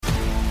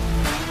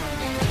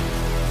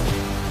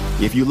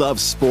If you love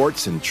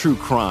sports and true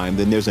crime,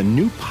 then there's a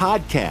new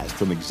podcast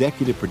from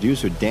executive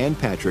producer Dan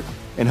Patrick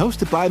and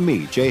hosted by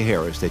me, Jay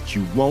Harris, that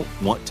you won't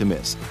want to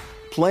miss.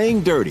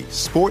 Playing Dirty: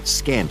 Sports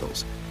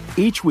Scandals.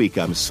 Each week,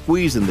 I'm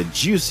squeezing the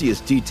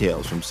juiciest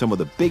details from some of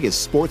the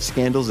biggest sports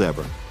scandals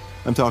ever.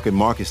 I'm talking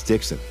Marcus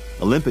Dixon,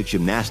 Olympic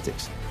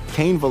gymnastics,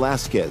 Cain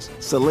Velasquez,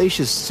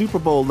 salacious Super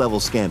Bowl-level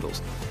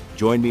scandals.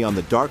 Join me on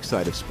the dark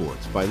side of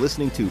sports by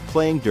listening to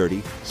Playing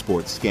Dirty: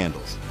 Sports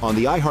Scandals on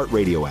the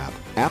iHeartRadio app,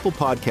 Apple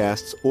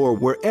Podcasts, or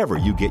wherever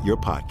you get your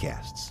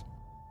podcasts.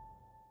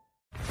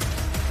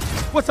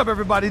 What's up,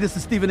 everybody? This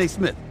is Stephen A.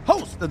 Smith,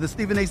 host of the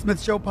Stephen A.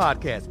 Smith Show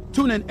podcast.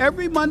 Tune in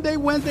every Monday,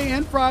 Wednesday,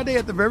 and Friday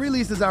at the very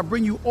least as I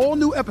bring you all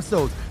new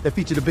episodes that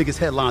feature the biggest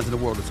headlines in the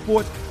world of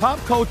sports, pop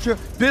culture,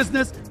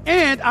 business,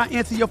 and I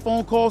answer your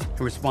phone calls and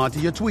respond to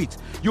your tweets.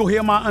 You'll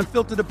hear my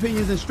unfiltered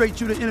opinions and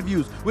straight-shooter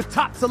interviews with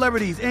top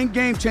celebrities and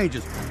game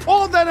changers.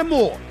 All that and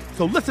more.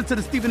 So listen to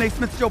the Stephen A.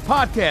 Smith Show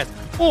podcast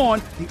on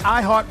the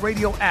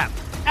iHeartRadio app,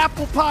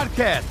 Apple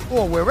Podcasts,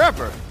 or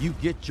wherever you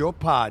get your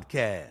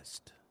podcast.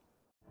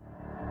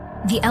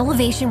 The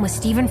Elevation with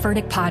Stephen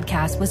Furtick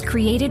podcast was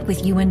created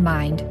with you in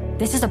mind.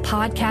 This is a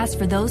podcast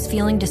for those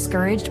feeling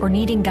discouraged or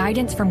needing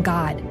guidance from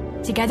God.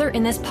 Together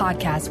in this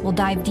podcast, we'll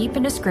dive deep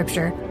into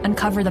Scripture,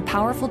 uncover the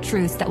powerful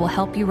truths that will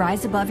help you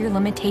rise above your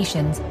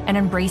limitations and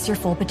embrace your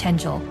full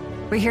potential.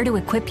 We're here to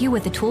equip you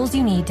with the tools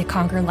you need to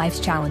conquer life's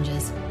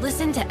challenges.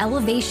 Listen to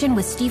Elevation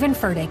with Stephen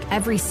Furtick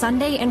every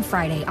Sunday and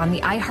Friday on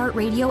the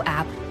iHeartRadio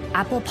app,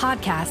 Apple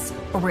Podcasts,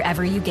 or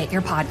wherever you get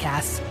your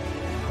podcasts.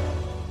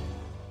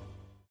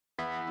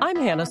 I'm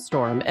Hannah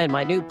Storm, and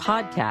my new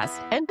podcast,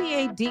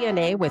 NBA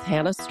DNA with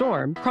Hannah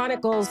Storm,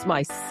 chronicles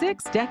my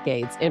 6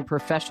 decades in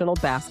professional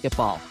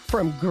basketball.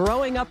 From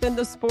growing up in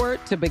the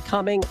sport to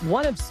becoming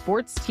one of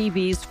sports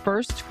TV's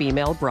first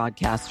female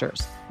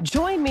broadcasters.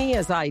 Join me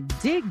as I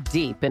dig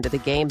deep into the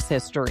game's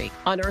history,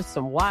 unearth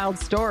some wild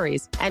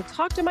stories, and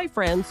talk to my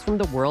friends from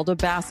the world of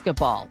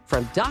basketball,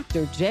 from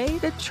Dr. J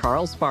to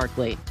Charles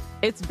Barkley.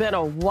 It's been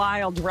a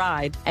wild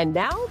ride, and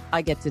now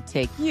I get to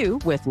take you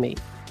with me.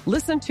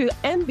 Listen to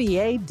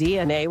NBA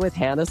DNA with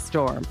Hannah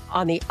Storm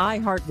on the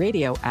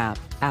iHeartRadio app,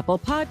 Apple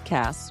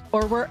Podcasts,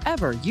 or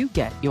wherever you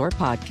get your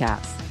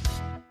podcasts.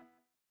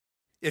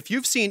 If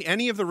you've seen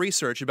any of the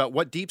research about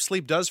what deep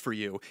sleep does for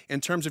you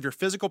in terms of your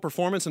physical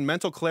performance and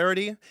mental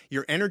clarity,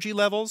 your energy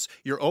levels,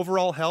 your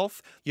overall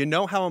health, you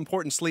know how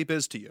important sleep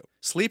is to you.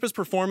 Sleep is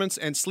performance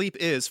and sleep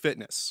is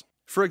fitness.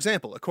 For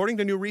example, according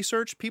to new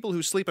research, people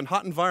who sleep in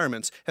hot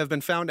environments have been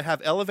found to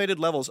have elevated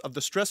levels of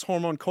the stress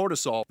hormone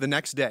cortisol the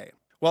next day,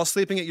 while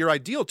sleeping at your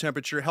ideal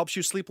temperature helps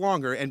you sleep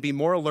longer and be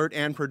more alert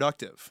and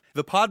productive.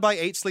 The Pod by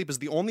 8 Sleep is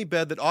the only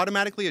bed that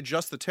automatically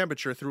adjusts the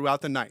temperature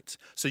throughout the night,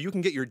 so you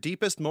can get your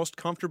deepest, most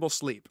comfortable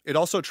sleep. It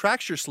also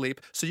tracks your sleep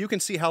so you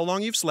can see how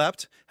long you've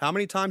slept, how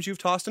many times you've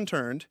tossed and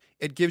turned.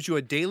 It gives you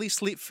a daily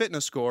sleep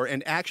fitness score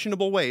and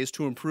actionable ways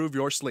to improve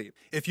your sleep.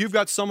 If you've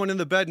got someone in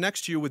the bed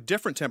next to you with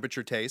different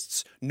temperature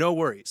tastes, no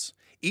worries.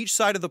 Each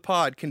side of the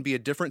pod can be a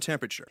different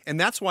temperature. And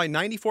that's why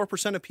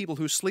 94% of people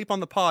who sleep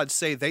on the pod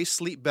say they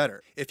sleep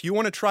better. If you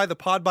want to try the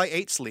Pod by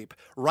 8 Sleep,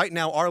 right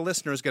now our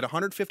listeners get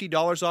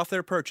 $150 off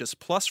their purchase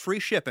plus free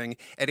shipping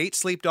at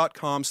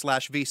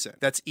 8sleep.com/vcent.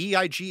 That's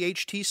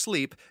EIGHT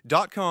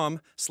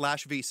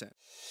sleep.com/vcent.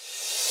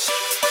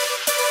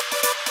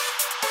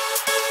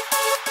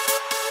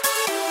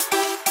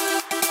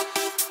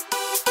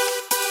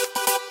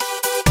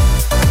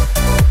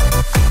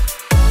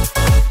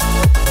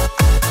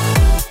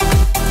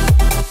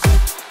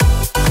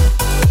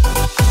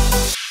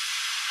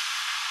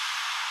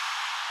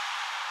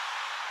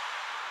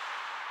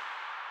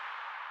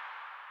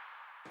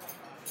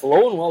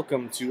 Hello and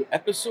welcome to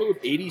episode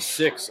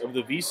 86 of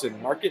the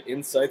VSiN Market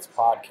Insights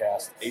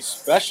Podcast, a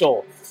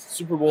special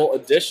Super Bowl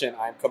edition.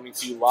 I'm coming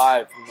to you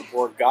live from the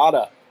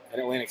Borgata in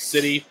Atlantic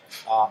City,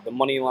 the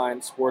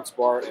Moneyline Sports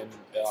Bar and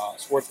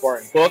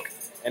Book,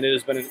 and it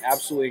has been an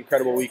absolutely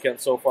incredible weekend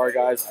so far,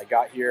 guys. I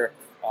got here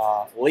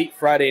late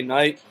Friday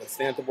night. Let's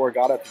stay at the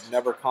Borgata. If you've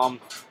never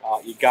come,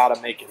 you gotta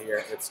make it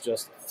here. It's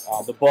just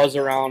the buzz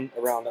around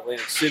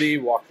Atlantic City.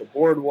 Walk the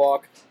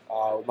boardwalk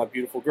with my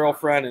beautiful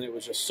girlfriend, and it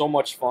was just so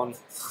much fun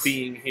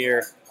being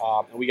here.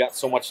 And we got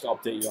so much to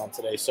update you on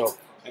today. So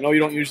I know you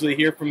don't usually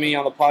hear from me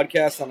on the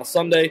podcast on a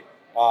Sunday,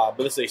 but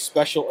this is a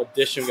special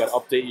edition. We got to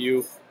update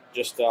you.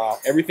 Just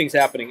everything's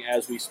happening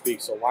as we speak.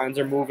 So lines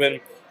are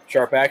moving.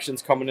 Sharp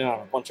action's coming in on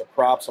a bunch of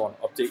props. I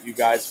want to update you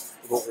guys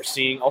with what we're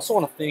seeing. Also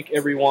want to thank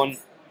everyone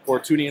for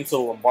tuning into the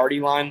Lombardi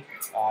line.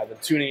 I've been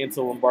tuning into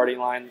the Lombardi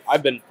line.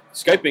 I've been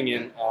Skyping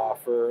in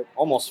for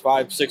almost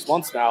 5-6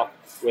 months now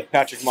with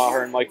Patrick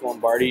Maher and Michael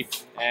Lombardi,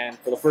 and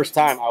for the first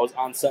time I was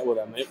on set with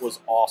them. It was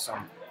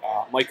awesome.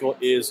 Michael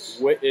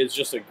is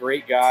just a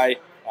great guy.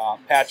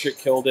 Patrick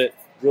killed it.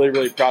 Really,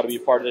 really proud to be a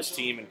part of this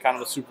team and kind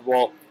of the Super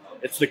Bowl.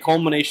 It's the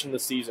culmination of the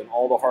season,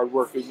 all the hard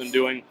work we've been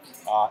doing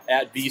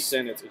at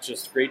VSiN. It's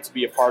just great to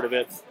be a part of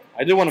it.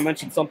 I did want to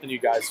mention something, you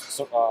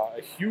guys.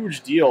 A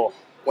huge deal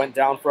went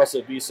down for us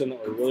at VSiN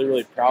that we're really,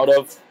 really proud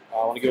of.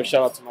 I want to give a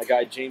shout out to my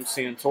guy James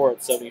Santor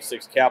at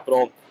 76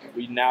 Capital.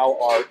 We now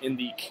are in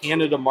the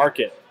Canada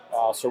market,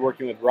 so we're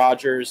working with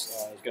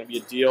Rogers. There's going to be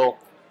a deal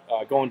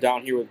going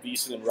down here with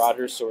VSiN and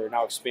Rogers, so we're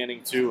now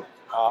expanding to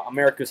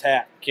America's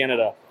Hat,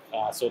 Canada.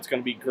 So it's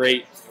going to be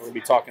great. We're going to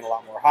be talking a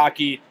lot more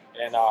hockey,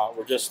 and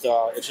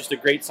it's just a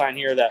great sign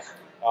here that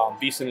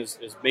VSiN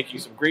is making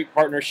some great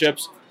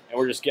partnerships, and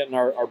we're just getting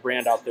our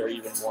brand out there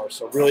even more.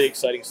 So really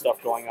exciting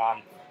stuff going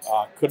on.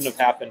 Couldn't have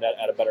happened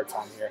at a better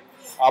time here.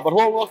 But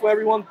hello, welcome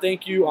everyone.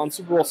 Thank you on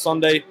Super Bowl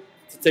Sunday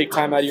to take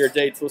time out of your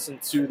day to listen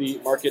to the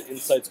Market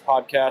Insights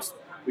podcast.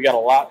 We got a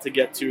lot to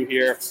get to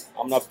here.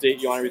 I'm going to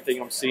update you on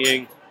everything I'm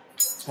seeing.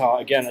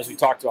 Again, as we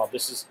talked about,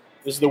 this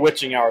is the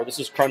witching hour. This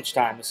is crunch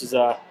time. This is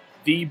the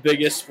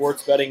biggest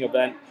sports betting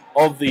event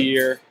of the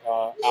year.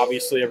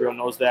 Obviously, everyone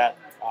knows that,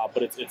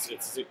 but it's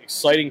an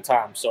exciting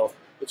time. So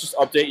let's just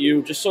update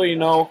you, just so you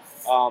know.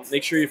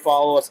 Make sure you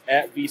follow us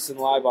at VSiN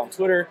Live on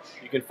Twitter.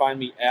 You can find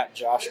me at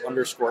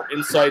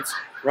Josh_Insights.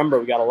 Remember,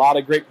 we got a lot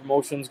of great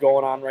promotions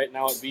going on right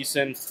now at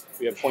VSiN.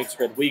 We have Point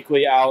Spread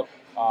Weekly out.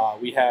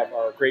 We have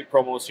our great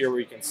promos here where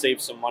you can save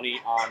some money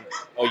on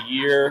a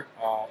year.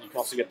 You can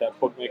also get that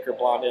Bookmaker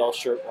Blonde Ale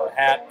shirt or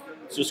hat.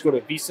 So just go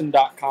to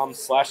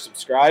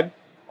VSiN.com/subscribe.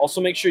 Also,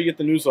 make sure you get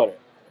the newsletter,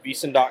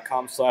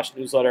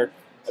 VSiN.com/newsletter.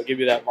 I'll give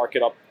you that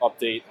market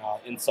update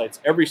insights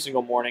every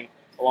single morning,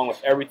 along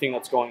with everything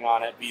that's going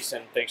on at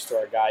VSiN, thanks to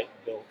our guy,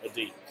 Bill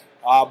Adi.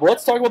 But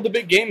let's talk about the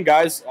big game,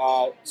 guys.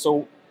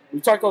 So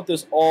we've talked about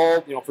this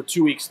all for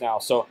 2 weeks now,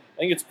 so I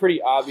think it's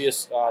pretty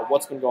obvious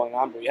what's been going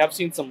on, but we have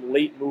seen some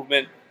late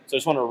movement, so I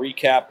just want to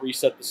recap,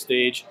 reset the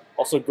stage,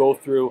 also go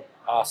through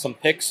some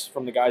picks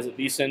from the guys at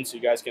VSiN so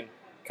you guys can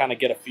kind of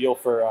get a feel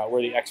for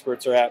where the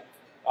experts are at.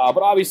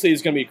 But obviously,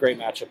 it's going to be a great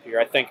matchup here.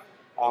 I think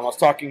I was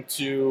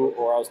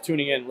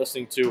tuning in,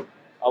 listening to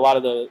a lot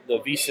of the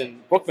VSiN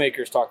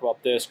bookmakers talk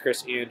about this,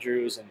 Chris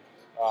Andrews and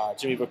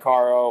Jimmy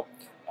Vaccaro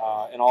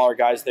and all our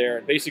guys there.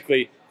 And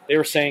basically, they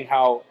were saying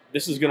how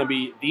this is going to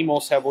be the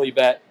most heavily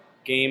bet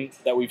game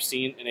that we've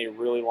seen in a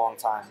really long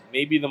time.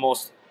 Maybe the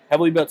most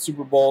heavily bet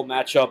Super Bowl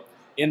matchup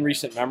in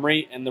recent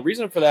memory. And the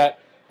reason for that,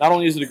 not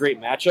only is it a great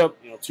matchup,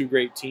 two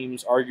great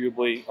teams,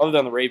 arguably, other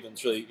than the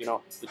Ravens, really,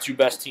 the two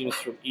best teams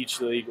from each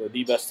league or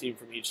the best team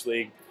from each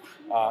league.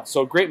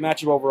 So great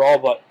matchup overall,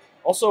 but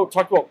also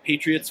talk about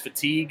Patriots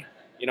fatigue.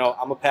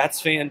 I'm a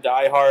Pats fan,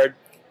 diehard,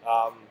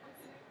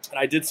 and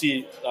I did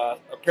see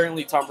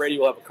apparently Tom Brady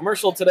will have a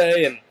commercial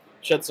today and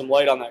shed some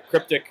light on that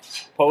cryptic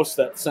post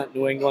that sent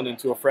New England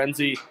into a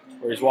frenzy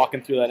where he's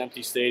walking through that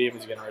empty stadium.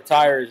 Is he going to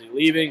retire? Is he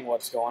leaving?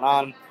 What's going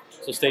on?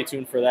 So stay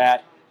tuned for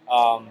that.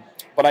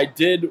 But I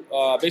did,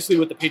 basically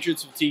with the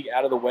Patriots fatigue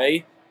out of the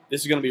way,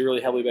 this is going to be a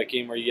really heavily bet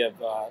game where you have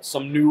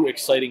some new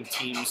exciting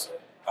teams,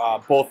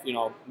 both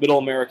Middle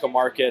America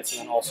markets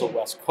and then also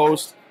West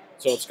Coast.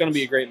 So it's going to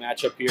be a great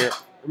matchup here.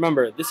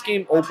 Remember, this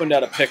game opened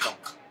at a pick'em.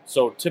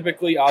 So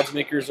typically, odds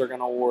makers are going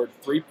to award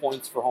 3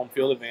 points for home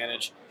field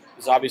advantage.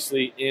 It's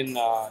obviously in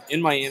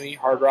Miami,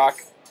 Hard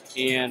Rock,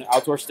 and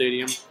Outdoor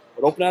Stadium.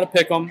 But open at a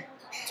pick'em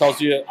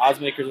tells you odds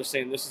makers are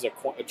saying this is a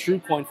true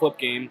coin flip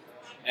game.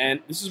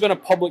 And this has been a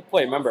public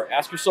play. Remember,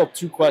 ask yourself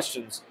 2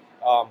 questions.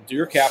 Do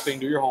your capping,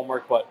 do your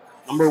homework. But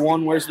number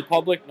 1, where's the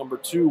public? Number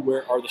 2,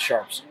 where are the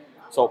sharps?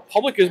 So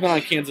public has been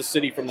on Kansas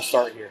City from the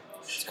start here.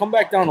 It's come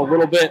back down a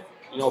little bit.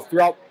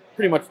 Throughout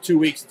pretty much 2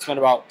 weeks, it's been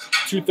about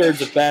 2/3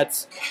 of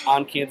bets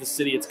on Kansas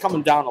City. It's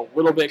coming down a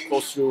little bit,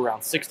 close to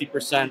around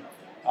 60%.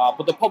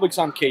 But the public's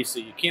on KC.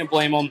 You can't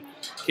blame them.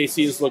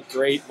 KC has looked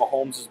great.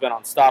 Mahomes has been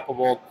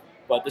unstoppable.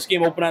 But this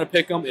game opened at a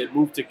pick'em. It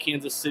moved to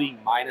Kansas City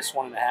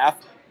 -1.5.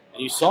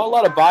 And you saw a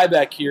lot of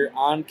buyback here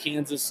on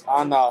San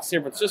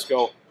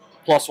Francisco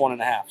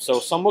 +1.5.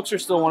 So some books are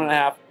still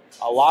 1.5.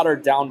 A lot are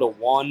down to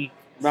 1.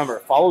 Remember,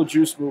 follow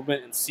juice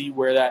movement and see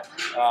where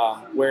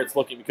it's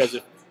looking, because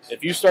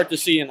if you start to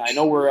see, and I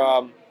know we're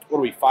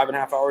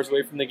 5.5 hours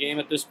away from the game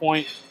at this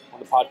point.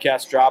 When the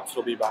podcast drops,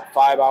 it'll be about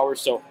 5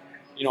 hours. So,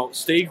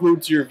 stay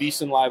glued to your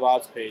VSiN Live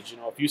odds page.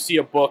 If you see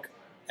a book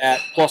at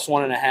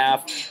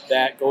 +1.5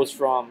 that goes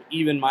from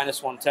even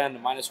 -110 to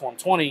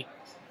 -120,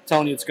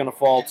 telling you it's going to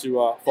fall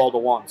to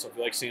 1. So if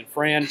you like San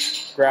Fran,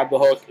 grab the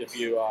hook. If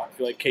you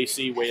like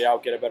KC, wait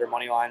out, get a better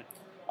money line.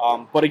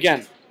 But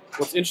again,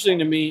 what's interesting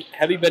to me,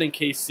 heavy betting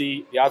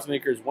KC, the odds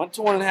makers went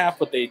to 1.5,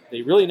 but they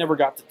really never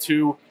got to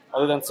 2,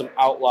 other than some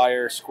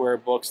outlier square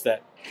books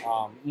that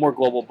more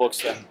global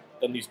books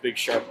than these big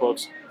sharp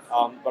books.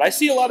 But I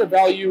see a lot of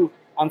value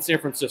on San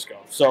Francisco.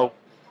 So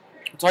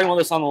we're talking about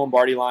this on the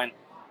Lombardi line.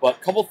 But a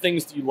couple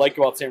things that you like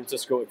about San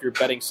Francisco if you're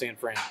betting San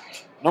Fran.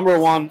 Number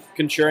 1,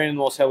 contrarian, the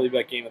most heavily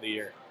bet game of the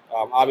year.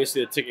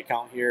 Obviously, the ticket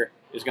count here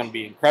is going to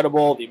be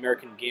incredible. The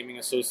American Gaming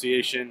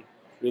Association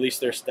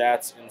released their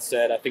stats and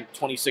said, I think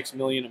 26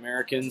 million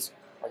Americans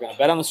are going to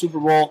bet on the Super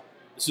Bowl.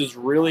 This is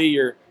really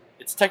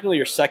it's technically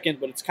your second,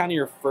 but it's kind of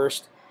your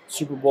first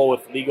Super Bowl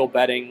with legal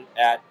betting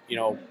at,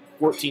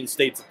 14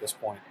 states at this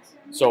point.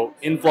 So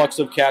influx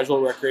of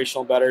casual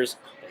recreational bettors.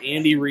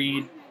 Andy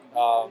Reid,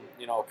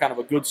 kind of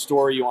a good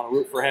story. You want to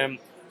root for him.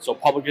 So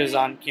public is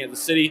on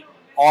Kansas City,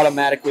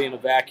 automatically in a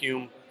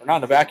vacuum, or not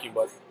in a vacuum,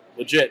 but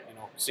legit.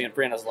 San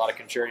Fran has a lot of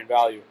contrarian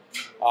value.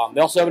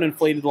 They also have an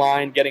inflated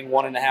line. Getting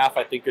 1.5,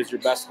 I think, is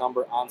your best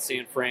number on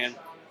San Fran.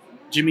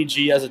 Jimmy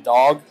G as a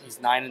dog, he's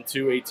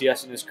 9-2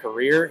 ATS in his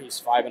career.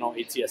 He's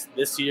 5-0 ATS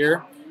this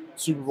year.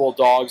 Super Bowl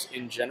dogs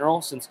in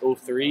general since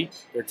 2003,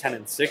 they're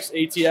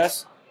 10-6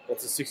 ATS.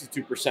 That's a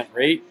 62%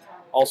 rate.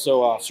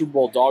 Also, Super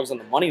Bowl dogs on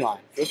the money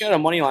line. If you're looking at a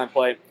money line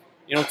play,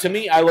 to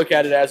me, I look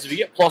at it as if you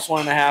get plus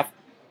 1.5,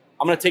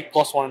 I'm going to take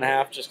plus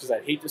 1.5 just because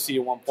I'd hate to see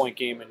a 1-point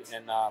game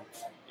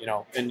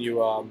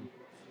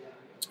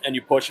and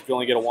you push if you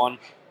only get a 1.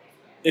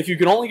 If you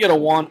can only get a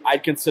 1,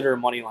 I'd consider a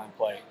money line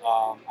play.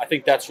 I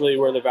think that's really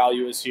where the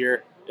value is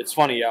here. It's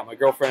funny, my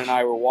girlfriend and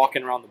I were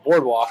walking around the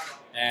boardwalk,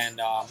 and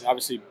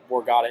obviously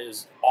Borgata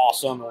is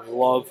awesome, and we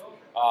love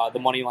the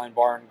Moneyline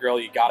Bar and Grill.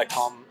 You got to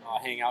come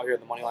hang out here at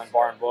the Moneyline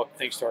Bar and Book.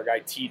 Thanks to our guy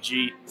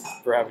TG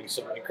for having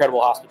some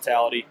incredible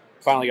hospitality.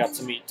 Finally got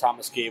to meet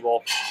Thomas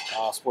Gable,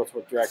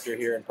 sportsbook director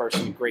here in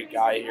person. Great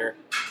guy here.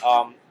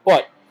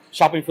 But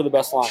shopping for the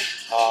best line,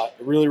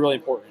 really, really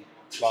important.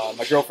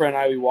 My girlfriend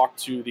and I, we walked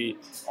to the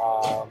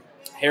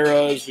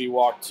Harrah's, we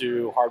walked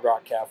to Hard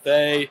Rock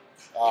Cafe,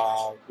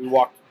 we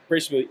walked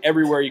basically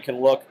everywhere you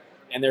can look,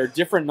 and there are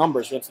different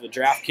numbers. We went to the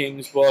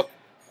DraftKings book,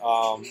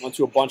 went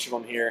to a bunch of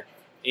them here,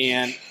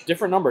 and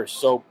different numbers.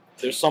 So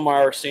there's some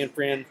are San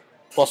Fran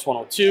plus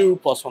 102,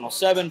 plus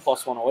 107,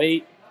 plus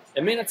 108.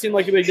 It may not seem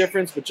like a big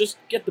difference, but just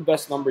get the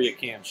best number you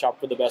can. Shop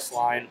for the best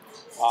line.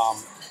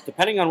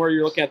 Depending on where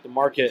you're looking at the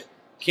market,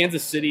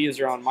 Kansas City is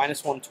around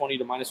minus 120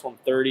 to minus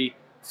 130.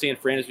 San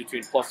Fran is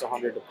between plus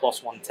 100 to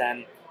plus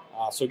 110.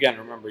 So again,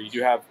 remember, you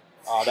do have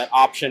that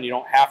option. You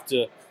don't have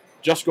to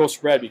just go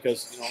spread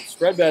because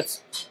spread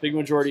bets, big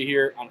majority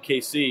here on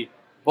KC,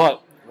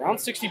 but around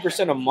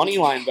 60% of money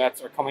line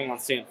bets are coming on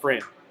San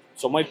Fran.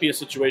 So it might be a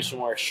situation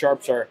where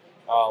sharps are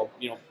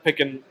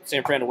picking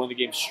San Fran to win the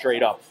game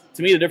straight up.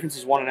 To me, the difference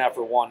is 1.5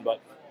 or 1, but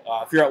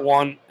if you're at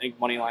 1, I think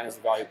money line is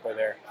the value play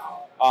there.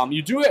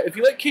 If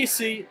you like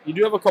KC, you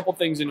do have a couple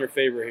things in your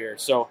favor here.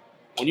 So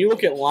when you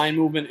look at line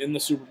movement in the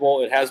Super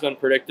Bowl, it has been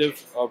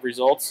predictive of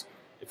results.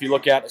 If you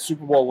look at a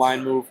Super Bowl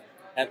line move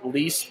at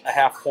least a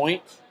half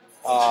point,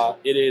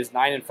 it is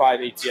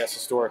 9-5 ATS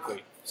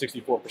historically,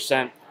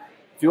 64%.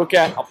 If you look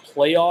at a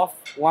playoff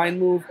line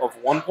move of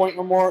 1 point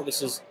or more,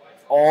 this is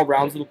all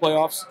rounds of the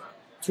playoffs,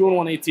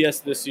 2-1 ATS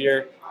this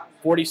year,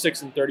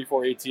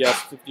 46-34 ATS,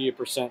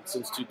 58%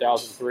 since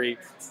 2003.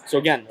 So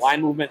again,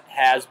 line movement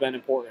has been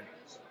important.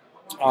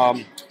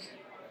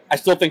 I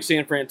still think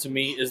San Fran, to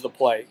me, is the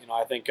play.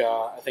 I think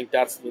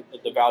that's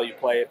the value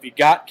play. If you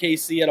got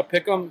KC at a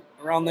pick'em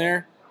around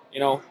there,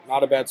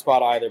 not a bad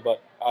spot either.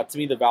 But to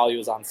me, the value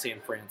is on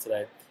San Fran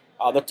today.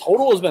 The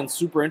total has been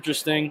super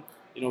interesting.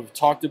 We've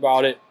talked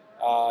about it.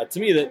 To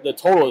me, the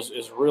total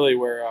is really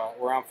where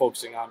I'm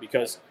focusing on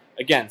because,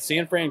 again,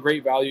 San Fran,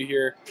 great value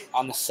here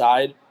on the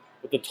side.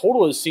 But the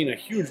total has seen a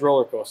huge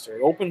roller coaster.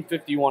 It opened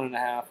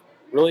 51.5,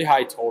 really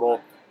high total.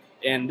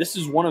 And this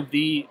is one of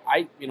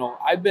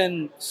I've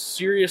been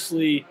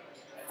seriously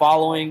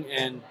following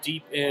and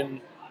deep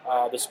in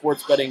the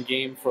sports betting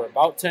game for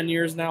about 10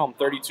 years now. I'm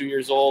 32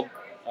 years old.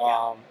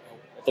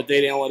 At the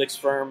data analytics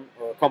firm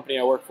or a company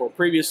I worked for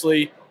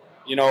previously,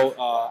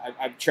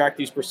 I've tracked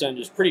these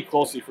percentages pretty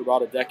closely for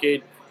about a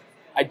decade.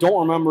 I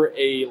don't remember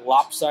a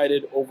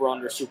lopsided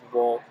over-under Super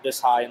Bowl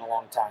this high in a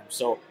long time.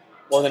 So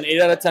more than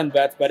 8 out of 10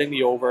 bets betting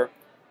the over.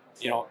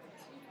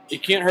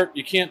 It can't hurt.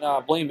 You can't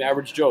blame the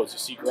average Joes. You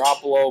see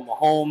Garoppolo,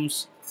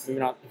 Mahomes, maybe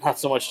not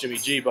so much Jimmy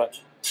G, but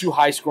 2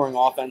 high-scoring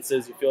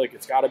offenses. You feel like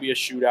it's got to be a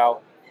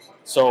shootout.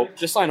 So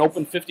this line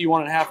opened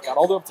 51.5, got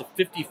all the way up to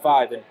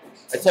 55. And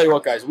I tell you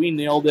what, guys, we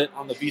nailed it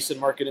on the VSiN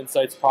Market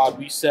Insights pod.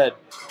 We said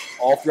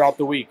all throughout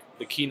the week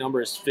the key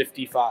number is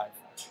 55.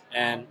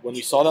 And when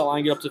we saw that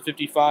line get up to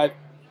 55,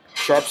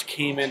 sharps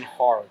came in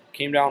hard.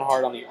 Came down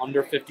hard on the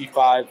under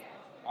 55.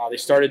 They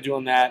started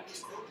doing that,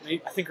 I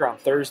think, around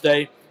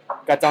Thursday.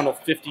 Got down to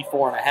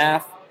 54.5.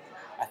 I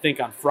think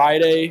on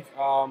Friday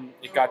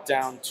it got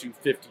down to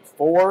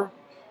 54.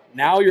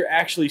 Now you're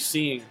actually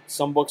seeing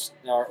some books,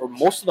 or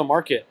most of the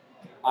market,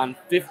 on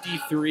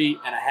 53.5.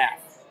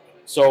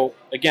 So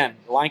again,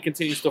 the line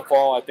continues to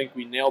fall. I think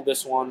we nailed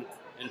this one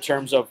in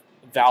terms of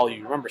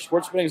value. Remember,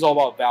 sports betting is all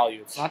about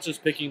value. It's not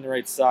just picking the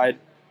right side.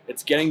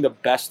 It's getting the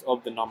best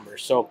of the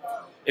numbers. So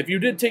if you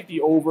did take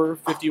the over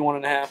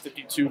 51.5,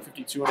 52,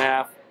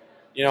 52.5,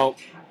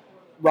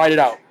 ride it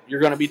out. You're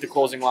going to beat the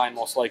closing line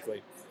most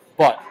likely.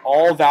 But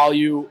all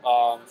value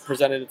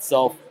presented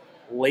itself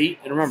late.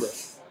 And remember,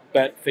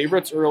 bet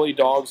favorites early,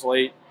 dogs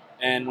late.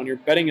 And when you're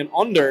betting an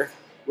under,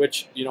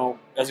 which,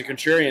 as a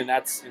contrarian,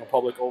 that's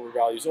public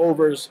overvalues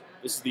overs.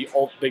 This is the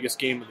biggest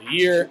game of the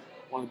year,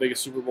 one of the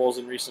biggest Super Bowls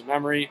in recent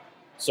memory.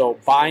 So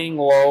buying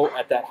low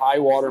at that high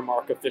water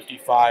mark of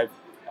 55,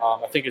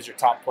 I think is your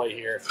top play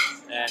here.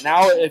 And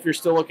now if you're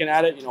still looking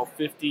at it,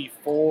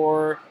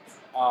 54,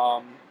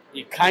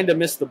 you kind of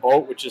missed the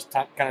boat, which is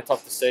kind of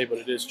tough to say, but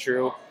it is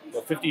true.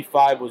 But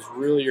 55 was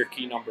really your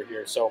key number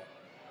here. So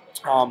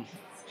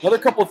Another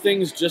couple of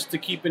things just to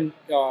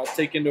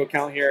take into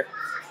account here.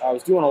 I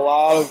was doing a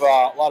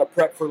lot of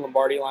prep for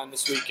Lombardi line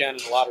this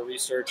weekend and a lot of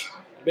research.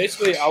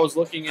 Basically, I was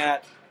looking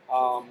at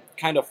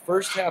kind of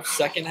first half,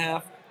 second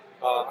half.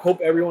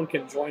 Hope everyone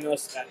can join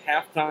us at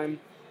halftime.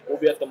 We'll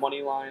be at the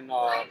Moneyline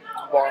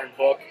Bar and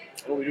Book.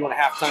 We'll be doing a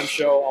halftime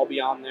show. I'll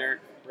be on there.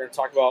 We're going to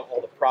talk about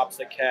all the props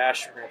that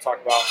cash. We're going to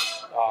talk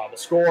about the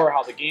score,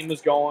 how the game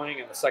is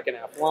going, and the second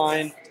half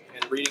line,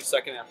 and reading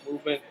second half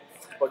movement.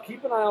 But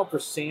keep an eye out for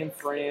San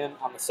Fran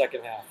on the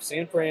second half.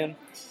 San Fran,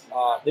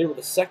 they were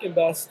the second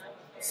best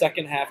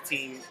second half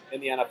team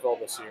in the NFL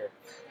this year.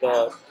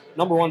 The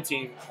number one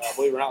team,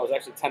 believe it or not, was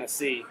actually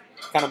Tennessee.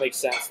 Kind of makes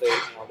sense. They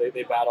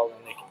battled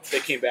and they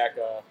came back,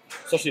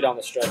 especially down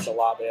the stretch a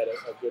lot. They had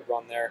a good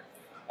run there.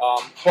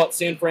 But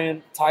San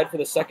Fran tied for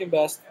the second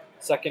best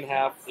second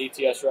half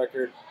ATS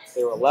record.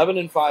 They were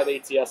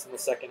 11-5 ATS in the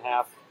second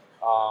half.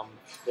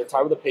 They're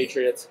tied with the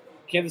Patriots.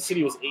 Kansas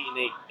City was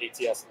 8-8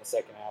 ATS in the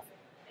second half.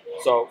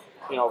 So,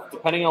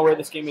 depending on where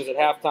this game is at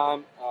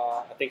halftime,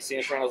 I think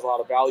San Fran has a lot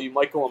of value.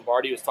 Michael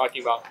Lombardi was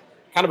talking about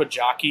kind of a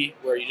jockey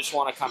where you just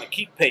want to kind of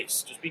keep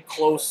pace, just be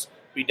close,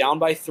 be down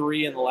by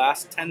 3 in the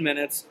last 10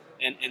 minutes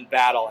and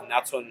battle. And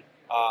that's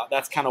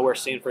kind of where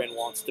San Fran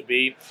wants to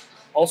be.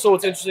 Also,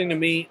 what's interesting to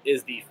me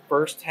is the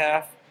first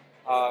half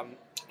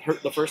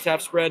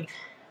spread.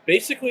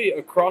 Basically,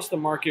 across the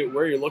market,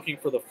 where you're looking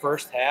for the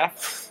first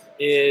half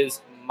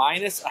is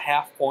minus a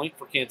half point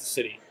for Kansas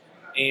City.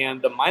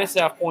 And the minus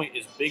half point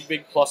is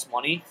big plus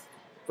money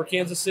for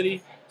Kansas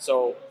City.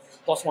 So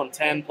plus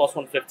 110, plus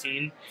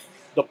 115.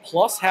 The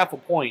plus half a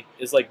point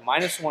is like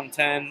minus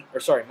 120,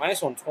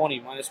 minus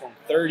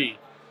 130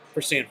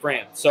 for San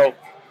Fran. So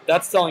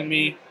that's telling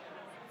me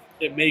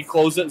it may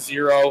close at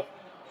 0.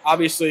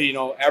 Obviously,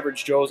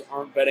 average Joes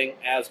aren't betting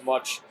as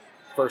much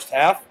first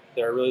half.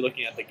 They're really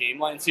looking at the game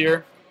lines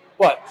here.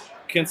 But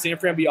can San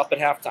Fran be up at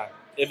halftime?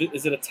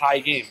 Is it a tie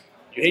game?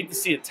 You hate to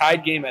see a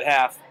tied game at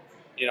half,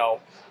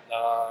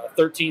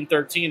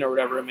 13-13 or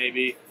whatever it may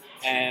be,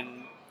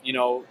 and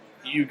you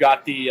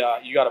got the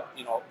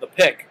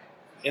pick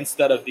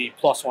instead of the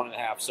plus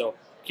 1.5. So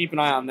keep an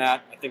eye on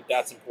that. I think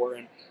that's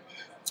important.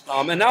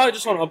 And now I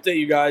just want to update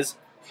you guys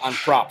on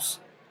props.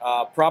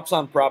 Props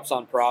on props.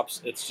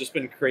 It's just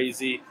been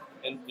crazy,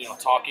 and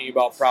talking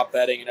about prop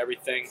betting and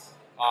everything.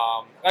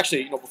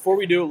 Actually, before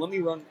we do, let me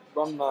run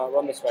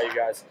this by you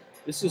guys.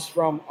 This is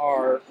from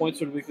our Points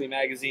for the Weekly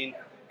magazine.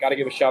 Got to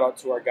give a shout out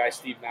to our guy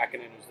Steve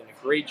Makinen, who's done a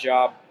great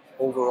job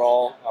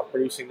overall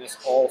producing this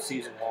all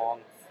season long.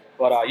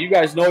 But you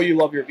guys know you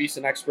love your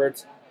VSiN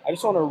experts. I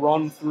just want to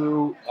run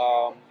through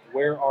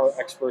where our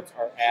experts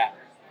are at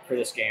for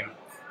this game.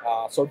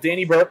 So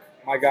Danny Burke,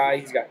 my guy,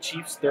 he's got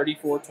Chiefs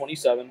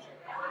 34-27.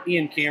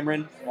 Ian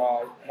Cameron,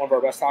 one of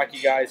our best hockey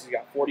guys, he's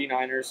got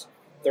 49ers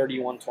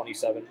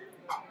 31-27.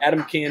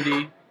 Adam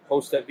Candy,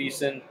 host at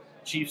VSiN,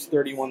 Chiefs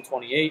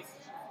 31-28.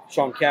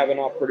 Sean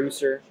Kavanaugh,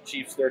 producer,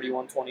 Chiefs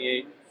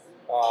 31-28.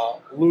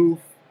 Lou, I'm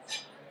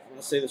going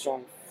to say this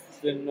wrong,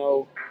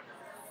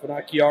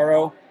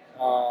 Finacchiaro,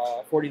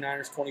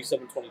 49ers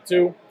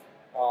 27-22.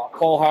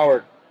 Paul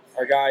Howard,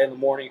 our guy in the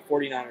morning,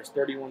 49ers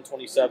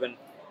 31-27.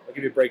 I'll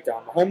give you a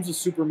breakdown. Mahomes is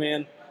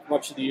Superman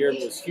much of the year,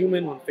 but was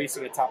human when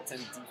facing a top 10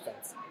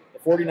 defense. The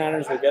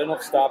 49ers will get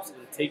enough stops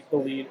and take the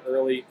lead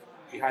early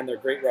behind their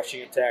great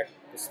rushing attack.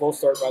 The slow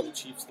start by the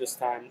Chiefs this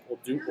time will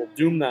do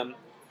them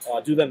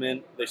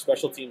in their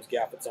special teams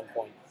gap at some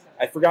point.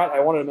 I forgot, I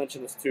wanted to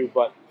mention this too,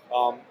 but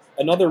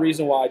another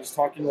reason why, just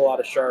talking to a lot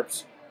of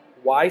sharps,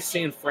 why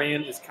San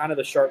Fran is kind of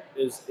the sharp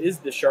is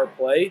the sharp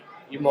play,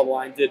 even though the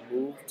line did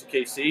move to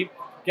KC.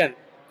 Again,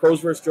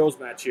 pros versus Joes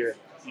match here.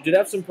 You did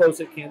have some pros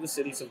at Kansas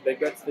City, some big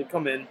bets did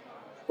come in,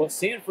 but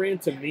San Fran,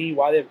 to me,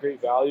 why they have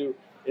great value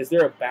is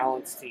they're a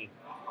balanced team.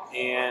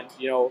 And,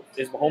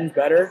 is Mahomes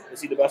better?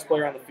 Is he the best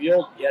player on the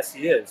field? Yes,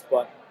 he is.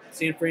 But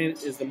San Fran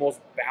is the most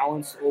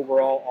balanced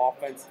overall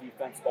offense,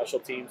 defense, special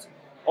teams.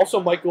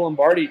 Also, Michael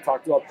Lombardi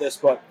talked about this,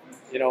 but,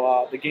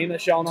 the game that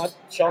shall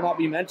not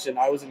be mentioned.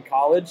 I was in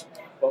college,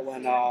 but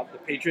when the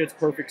Patriots'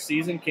 perfect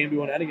season came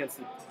to an end against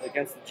the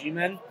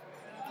G-Men,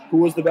 who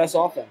was the best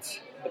offense?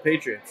 The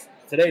Patriots.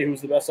 Today, who's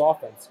the best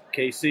offense?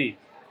 KC.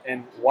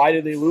 And why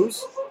did they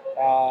lose?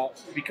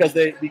 Because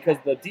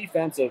the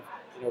defense of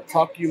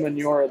Tuck,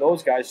 Manura,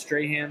 those guys,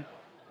 Strahan,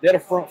 they had a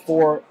front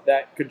four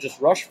that could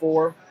just rush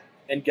for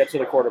and get to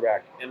the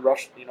quarterback and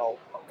rush,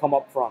 come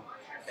up front.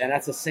 And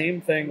that's the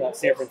same thing that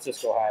San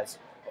Francisco has.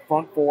 A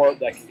front four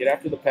that can get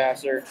after the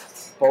passer.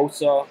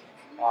 Bosa,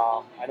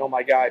 I know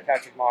my guy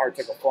Patrick Maher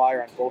took a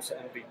flyer on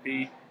Bosa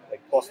MVP,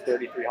 like plus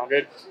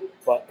 3,300.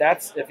 But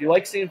that's, if you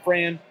like San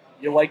Fran,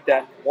 you like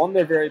that. One,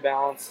 they're very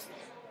balanced.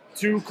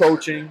 Two,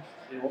 coaching.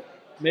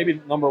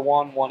 Maybe number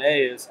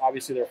 1A is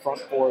obviously their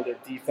front four, their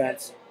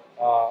defense.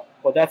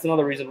 But that's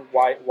another reason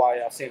why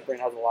San Fran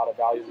has a lot of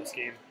value in this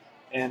game.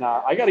 And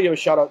I got to give a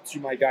shout out to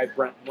my guy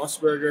Brent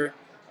Musburger.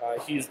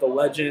 He's the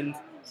legend.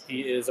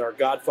 He is our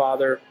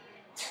godfather.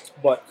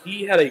 But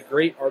he had a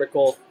great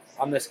article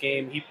on this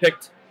game. He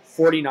picked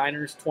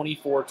 49ers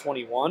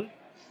 24-21.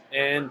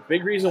 And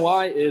big reason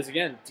why is,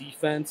 again,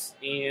 defense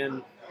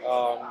and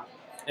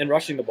and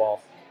rushing the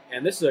ball.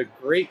 And this is a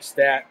great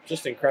stat,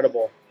 just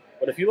incredible.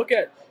 But if you look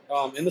at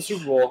in the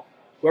Super Bowl,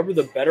 whoever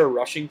the better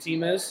rushing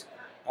team is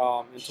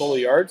in total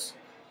yards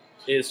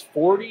is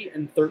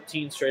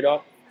 40-13 straight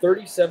up,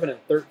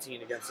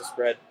 37-13 against the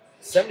spread,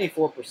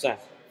 74%.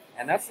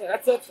 And that's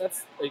a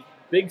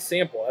big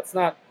sample. That's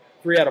not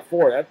 3 out of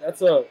 4.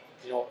 That's a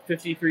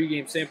 53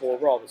 game sample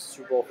overall. This is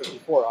Super Bowl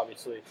 54,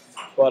 obviously.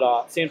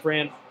 But San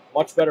Fran,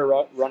 much better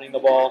running the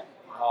ball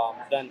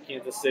than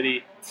Kansas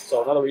City.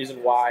 So another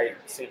reason why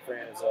San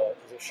Fran is a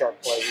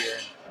sharp play here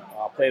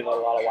and play that a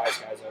lot of wise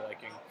guys are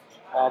liking.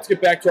 Let's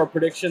get back to our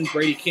predictions.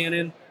 Brady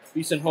Cannon,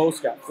 VSiN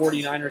host, got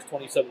 49ers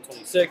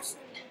 27-26.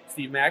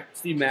 Steve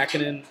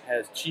Makinen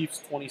has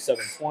Chiefs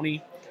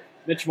 27-20.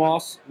 Mitch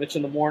Moss, Mitch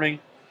in the morning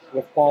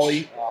with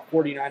Paulie,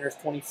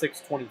 49ers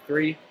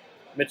 26-23.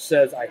 Mitch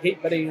says, I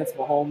hate betting against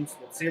Mahomes,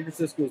 but San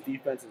Francisco's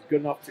defense is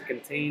good enough to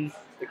contain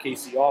the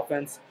KC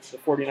offense. The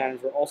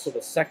 49ers were also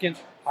the second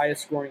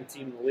highest scoring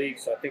team in the league,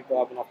 so I think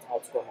they'll have enough to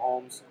outscore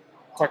Mahomes.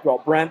 Talked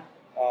about Brent,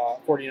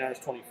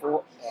 49ers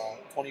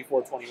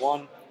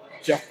 24-21.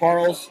 Jeff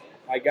Parles,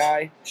 my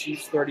guy,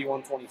 Chiefs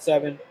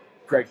 31-27.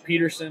 Greg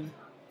Peterson,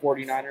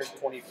 49ers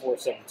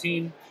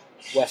 24-17.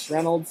 Wes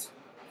Reynolds,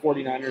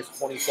 49ers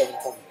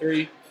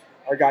 27-23.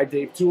 Our guy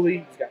Dave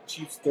Tooley, he's got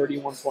Chiefs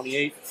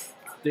 31-28.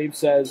 Dave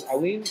says, I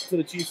lean to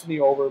the Chiefs in the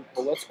over,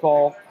 but let's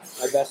call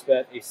my best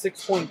bet a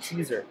 6-point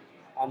teaser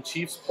on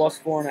Chiefs plus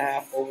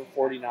 4.5 over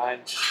 49.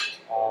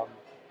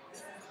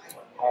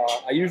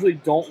 I usually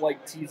don't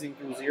like teasing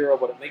through 0,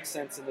 but it makes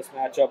sense in this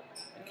matchup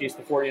in case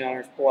the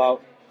 49ers pull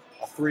out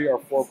a 3 or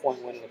 4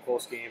 point win in a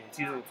close game. And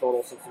teasing the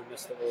total since we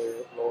missed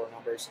the lower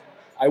numbers.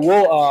 I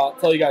will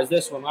tell you guys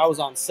this. When I was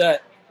on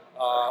set,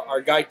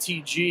 our guy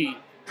TG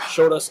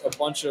showed us a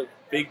bunch of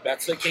big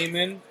bets that came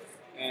in.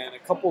 And a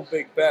couple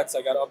big bets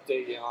I got to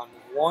update you on.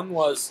 One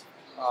was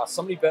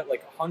somebody bet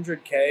like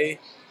 $100K.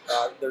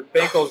 Their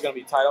bankroll is going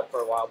to be tied up for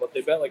a while, but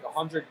they bet like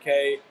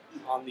 $100K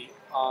on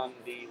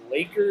the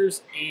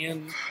Lakers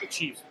and the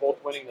Chiefs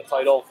both winning the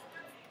title.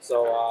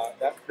 So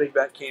that big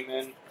bet came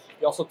in.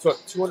 He also took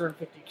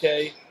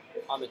 $250K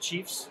on the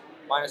Chiefs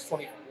minus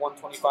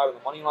 125 on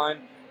the money line,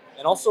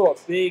 and also a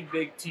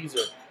big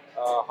teaser,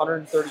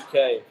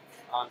 $130K.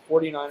 On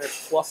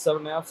 49ers plus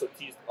 7.5, so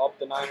teased up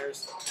the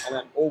Niners, and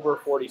then over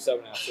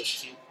 47.5,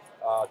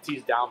 so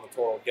teased down the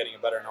total, getting a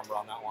better number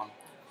on that one.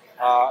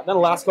 Then the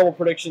last couple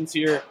predictions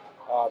here.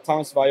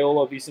 Thomas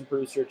Viola, VSiN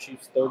producer,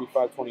 Chiefs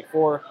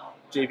 35-24.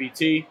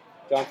 JVT,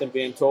 Jonathan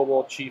Van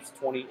Tobel, Chiefs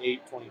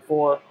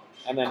 28-24.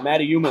 And then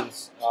Matty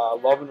Humans,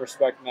 love and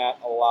respect Matt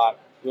a lot.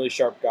 Really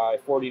sharp guy,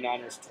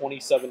 49ers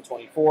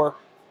 27-24.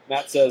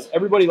 Matt says,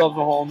 everybody loves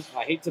Mahomes.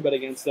 I hate to bet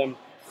against them.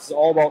 This is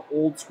all about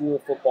old school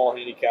football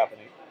handicapping.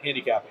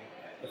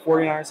 The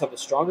 49ers have a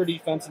stronger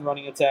defense and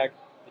running attack,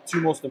 the two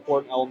most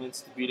important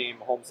elements to beating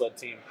a Mahomes-led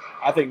team.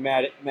 I think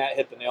Matt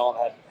hit the nail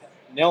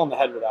on the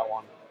head with that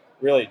one.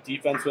 Really,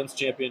 defense wins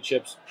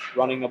championships,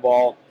 running the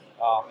ball.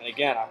 And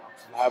again, I'm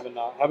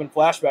having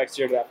flashbacks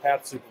here to that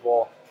Pats Super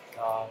Bowl,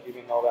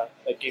 even though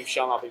that game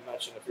shall not be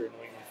mentioned if you're a New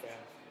England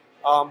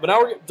fan. But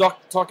now we're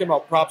talking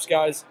about props,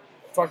 guys.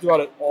 I've talked about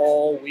it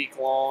all week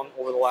long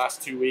over the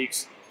last 2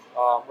 weeks.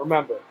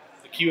 Remember,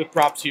 the key with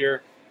props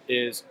here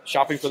is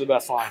shopping for the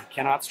best line.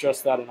 Cannot stress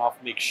that enough.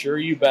 Make sure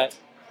you bet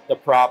the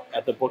prop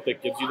at the book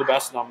that gives you the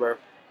best number.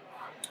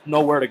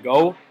 Know where to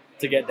go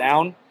to get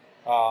down.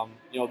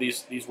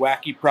 These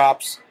wacky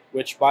props,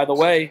 which, by the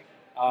way,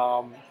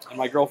 and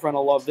my girlfriend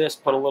will love this,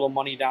 put a little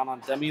money down on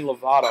Demi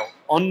Lovato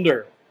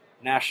under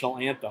National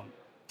Anthem.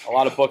 A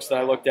lot of books that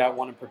I looked at,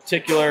 one in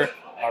particular,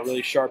 a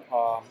really sharp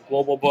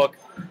global book,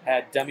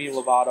 had Demi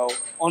Lovato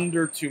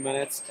under 2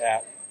 minutes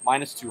at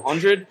minus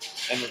 200,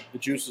 and the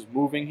juice is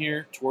moving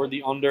here toward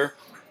the under.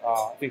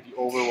 I think the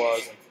over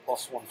was like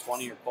plus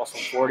 120 or plus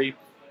 140.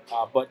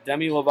 But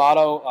Demi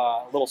Lovato,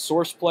 a little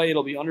source play,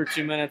 it'll be under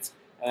 2 minutes.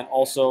 And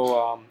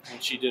also,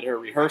 when she did her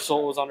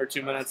rehearsal, it was under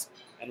 2 minutes.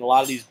 And a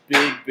lot of these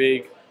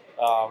big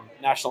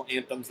national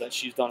anthems that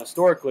she's done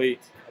historically,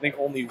 I think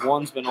only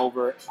one's been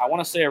over. I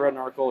want to say I read an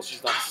article,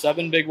 she's done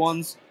 7 big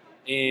ones,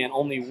 and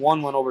only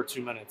one went over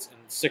 2 minutes. And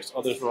 6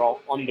 others were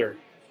all under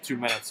 2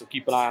 minutes, so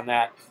keep an eye on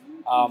that.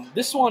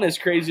 This one is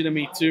crazy to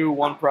me, too.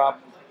 One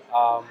prop,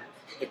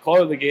 the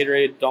color of the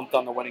Gatorade dumped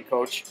on the winning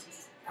coach.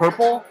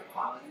 Purple,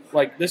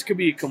 like this could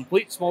be a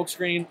complete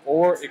smokescreen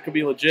or it could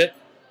be legit,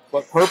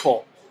 but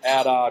purple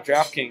at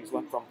DraftKings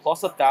went from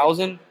plus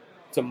 1,000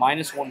 to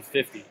minus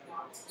 150.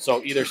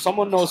 So either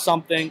someone knows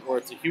something or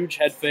it's a huge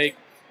head fake.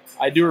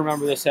 I do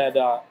remember this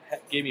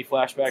gave me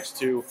flashbacks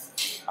to,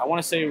 I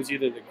want to say it was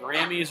either the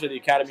Grammys or the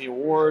Academy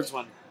Awards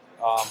when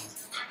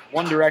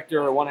one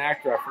director or one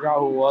actor, I forgot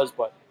who it was,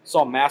 but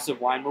saw a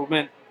massive line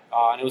movement,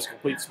 and it was a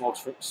complete smoke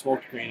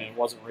screen, and it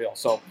wasn't real.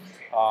 So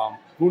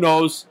who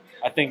knows?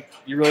 I think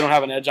you really don't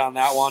have an edge on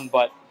that one,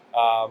 but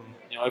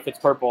if it's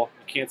purple,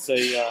 you can't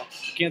say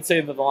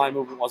that the line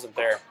movement wasn't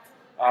there.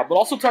 But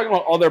also talking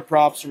about other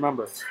props,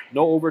 remember,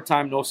 no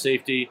overtime, no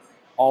safety,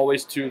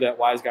 always two that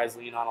wise guys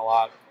lean on a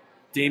lot.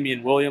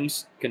 Damian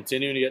Williams,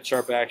 continuing to get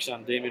sharp action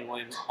on Damian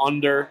Williams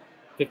under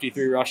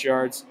 53 rush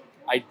yards.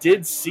 I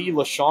did see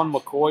LaShawn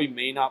McCoy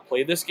may not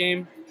play this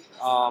game.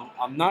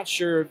 I'm not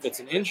sure if it's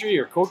an injury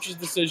or coach's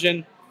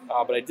decision,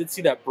 but I did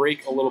see that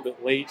break a little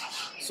bit late.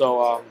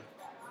 So,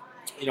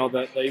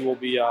 that they will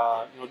be,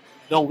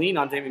 they'll lean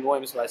on Damian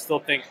Williams, but I still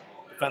think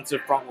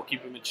defensive front will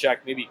keep him in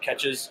check. Maybe he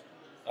catches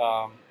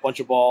a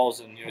bunch of balls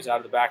and he's out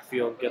of the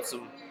backfield, get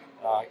some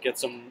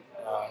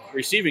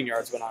receiving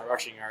yards, but not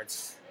rushing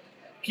yards.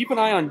 Keep an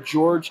eye on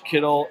George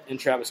Kittle and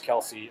Travis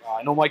Kelce.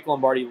 I know Mike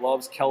Lombardi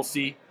loves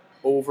Kelce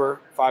over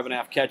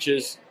 5.5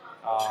 catches.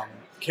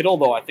 Kittle,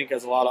 though, I think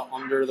has a lot of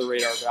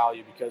under-the-radar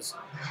value because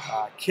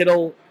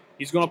Kittle,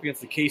 he's going up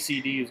against the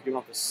KCD, who's giving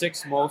up the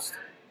 6th most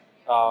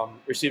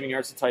receiving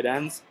yards to tight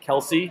ends.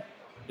 Kelce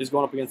is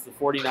going up against the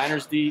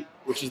 49ers D,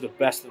 which is the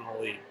best in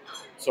the league.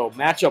 So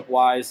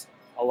matchup-wise,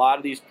 a lot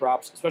of these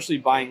props, especially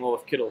buying low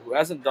with Kittle, who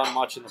hasn't done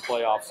much in the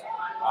playoffs.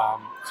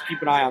 So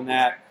keep an eye on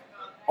that.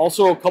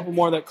 Also, a couple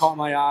more that caught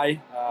my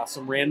eye,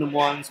 some random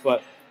ones,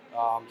 but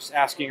just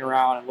asking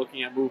around and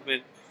looking at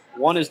movement.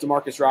 One is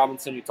Demarcus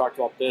Robinson. We talked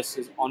about this.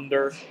 Is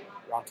under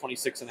around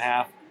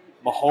 26.5.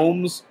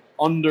 Mahomes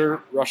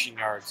under rushing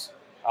yards.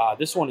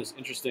 This one is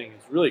interesting.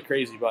 It's really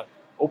crazy, but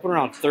open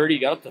around 30,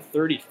 got up to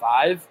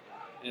 35,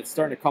 and it's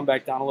starting to come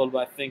back down a little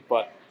bit, I think.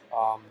 But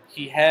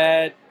he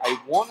had, I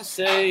want to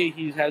say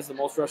he has the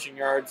most rushing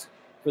yards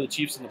for the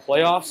Chiefs in the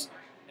playoffs.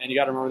 And you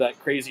got to remember that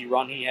crazy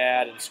run he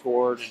had and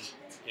scored. And,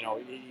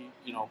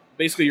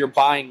 basically you're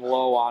buying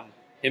low on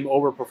him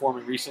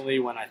overperforming recently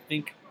when I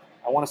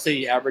want to say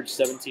he averaged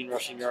 17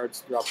 rushing yards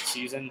throughout the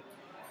season.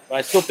 But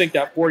I still think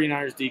that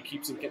 49ers D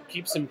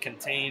keeps him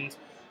contained.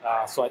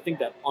 So I think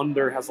that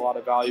under has a lot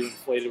of value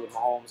inflated with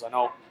Mahomes. I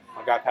know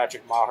my guy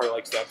Patrick Maher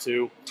likes that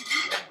too.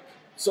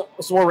 So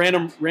some more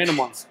random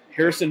ones.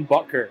 Harrison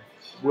Butker.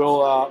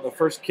 Will the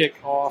first kick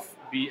off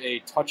be a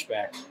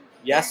touchback?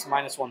 Yes,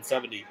 minus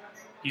 170.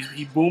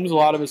 He booms a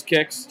lot of his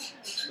kicks.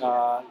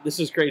 This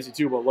is crazy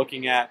too, but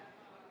looking at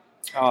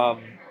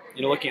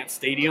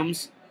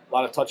stadiums, a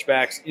lot of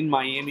touchbacks in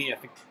Miami. I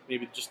think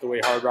maybe just the way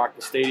Hard Rock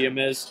the stadium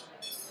is.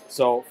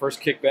 So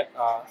first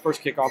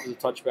kickoff is a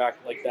touchback,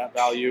 like that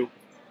value.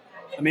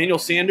 Emmanuel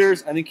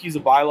Sanders, I think he's a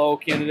buy low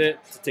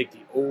candidate to take the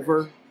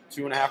over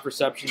 2.5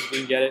 receptions. If we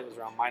can get it, it was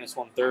around minus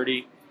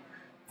 130.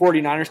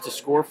 49ers to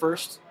score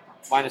first,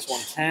 minus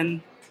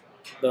 110.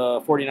 The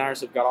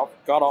 49ers have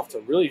got off to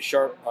really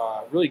sharp,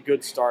 really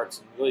good starts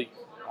and really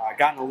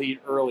gotten a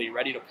lead early,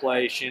 ready to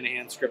play.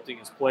 Shanahan scripting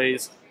his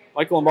plays.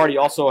 Michael Lombardi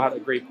also had a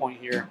great point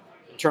here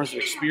in terms of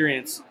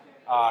experience.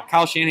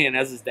 Kyle Shanahan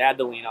has his dad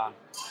to lean on,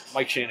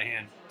 Mike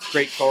Shanahan.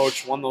 Great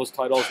coach, won those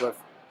titles with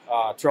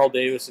Terrell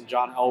Davis and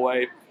John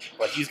Elway.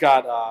 But he's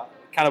got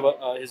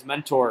his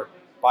mentor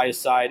by his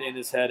side in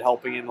his head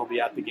helping him. He'll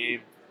be at the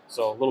game.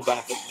 So a little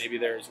benefit maybe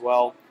there as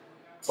well.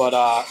 But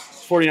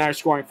 49ers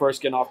scoring first,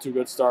 getting off to a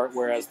good start,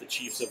 whereas the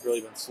Chiefs have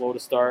really been slow to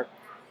start.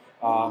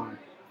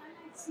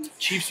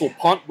 Chiefs will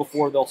punt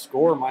before they'll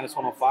score, minus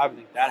 105. I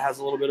think that has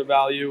a little bit of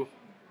value.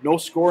 No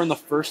score in the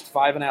first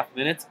 5.5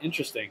 minutes.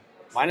 Interesting.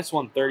 Minus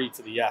 130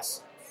 to the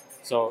yes.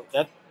 So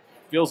that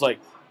feels like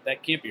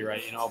that can't be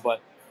right,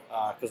 but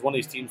because one of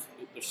these teams,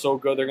 they're so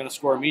good, they're going to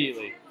score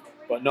immediately.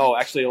 But no,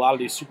 actually, a lot of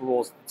these Super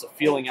Bowls, it's a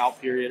feeling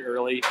out period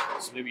early,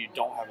 so maybe you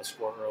don't have a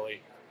score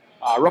early.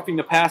 Roughing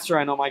the passer,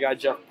 I know my guy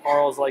Jeff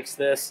Parles likes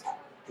this.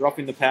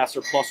 Roughing the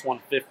passer plus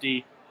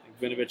 150. I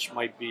think Vinovich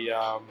might be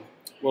a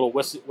little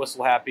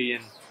whistle happy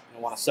and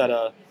want to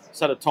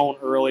set a tone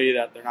early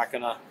that they're not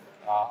going to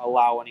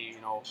allow any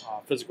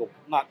physical,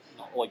 not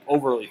like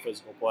overly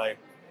physical play.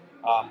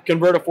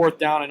 Convert a fourth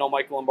down. I know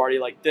Michael Lombardi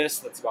like this.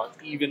 That's about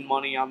even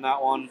money on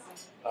that one.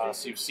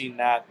 So you've seen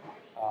that.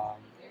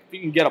 If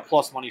you can get a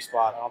plus money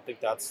spot, I don't think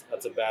that's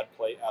a bad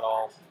play at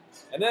all.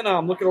 And then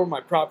I'm looking over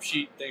my prop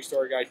sheet, thanks to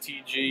our guy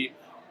TG.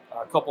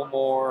 A couple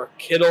more.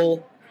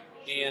 Kittle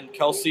and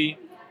Kelce.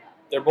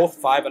 They're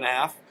both 5.5.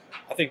 I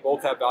think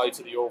both have value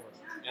to the over.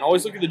 And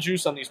always look at the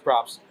juice on these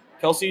props.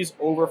 Kelce's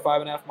over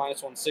 5.5,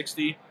 minus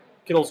 160.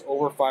 Kittle's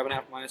over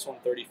 5.5, minus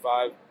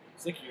 135. I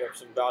think you have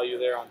some value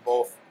there on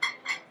both.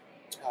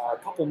 A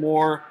couple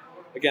more.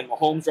 Again,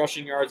 Mahomes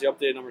rushing yards. The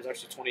updated number is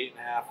actually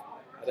 28.5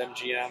 at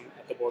MGM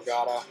at the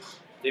Borgata.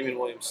 Damian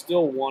Williams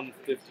still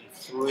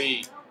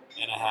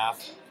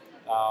 153.5.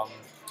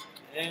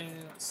 And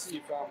let's see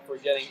if I'm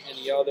forgetting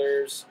any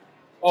others.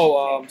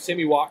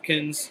 Sammy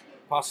Watkins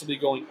possibly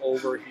going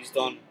over. He's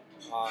been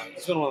one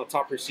of the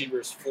top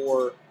receivers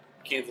for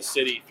Kansas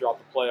City throughout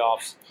the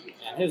playoffs.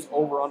 And his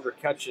over-under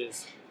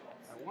catches,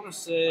 I want to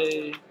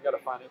say, I got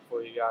to find it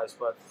for you guys,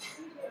 but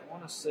I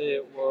want to say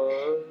it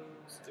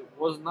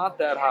was not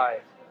that high.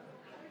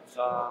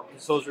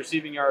 So his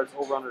receiving yards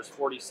over-under is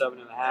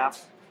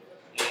 47.5.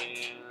 And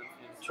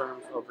in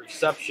terms of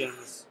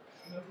receptions,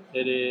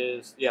 it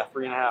is,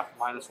 3.5,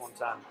 minus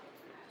 110.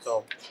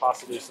 So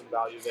possibly some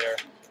value there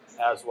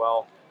as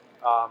well.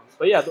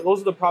 But yeah,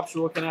 those are the props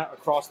you're looking at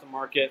across the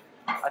market.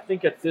 I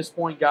think at this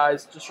point,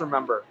 guys, just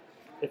remember,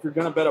 if you're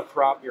going to bet a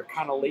prop, you're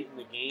kind of late in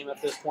the game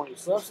at this point. You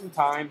still have some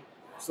time.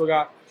 You still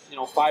got,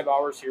 5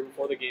 hours here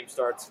before the game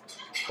starts.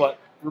 But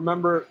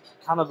remember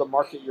kind of the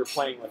market you're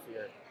playing with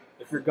here.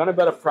 If you're going to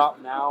bet a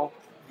prop now,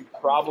 you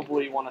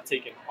probably want to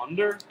take an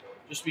under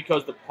just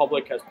because the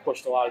public has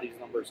pushed a lot of these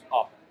numbers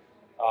up.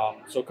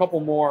 So a couple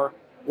more.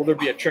 Will there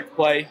be a trick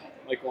play?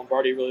 Michael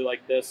Lombardi really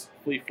liked this.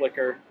 Flea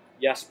flicker,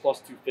 yes, plus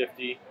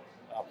 250.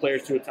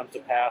 Players to attempt to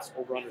pass,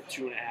 over under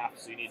 2.5.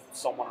 So you need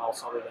someone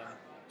else other than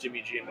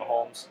Jimmy G and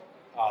Mahomes.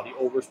 The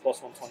overs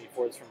plus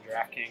 124 is from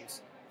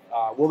DraftKings.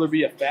 Will there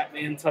be a fat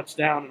man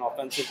touchdown, an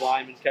offensive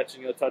lineman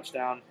catching a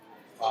touchdown?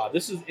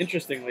 This is,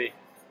 interestingly, I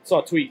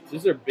saw a tweet. This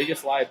is their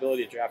biggest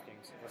liability at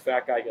DraftKings. If a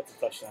fat guy gets a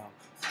touchdown.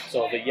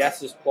 So the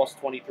yes is plus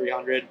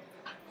 2,300.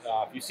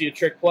 If you see a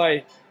trick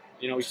play,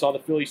 we saw the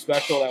Philly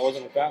special. That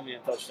wasn't a fat man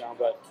touchdown,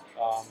 but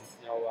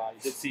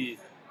you did see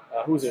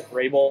who was it?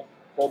 Vrabel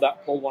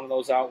pulled one of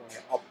those out when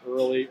they're up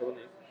early, or when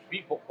they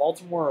beat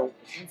Baltimore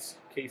against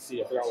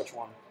KC. I forgot which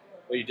one,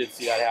 but you did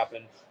see that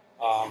happen.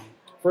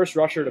 First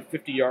rusher to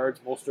 50 yards,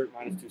 Mostert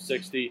minus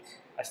 260.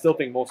 I still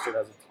think Mostert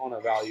has a ton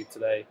of value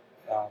today,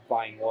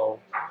 buying low.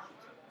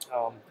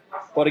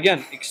 But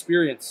again,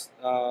 experience.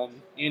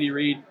 Andy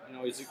Reid,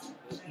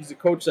 he's a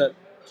coach that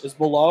is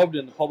beloved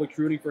and the public's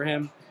rooting for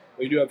him.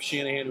 But you do have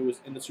Shanahan, who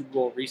was in the Super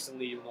Bowl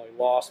recently, even though he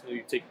lost. Maybe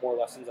you take more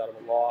lessons out of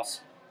a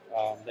loss.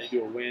 Then you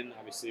do a win,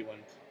 obviously, when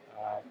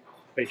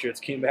Patriots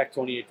came back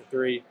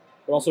 28-3.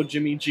 But also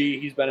Jimmy G,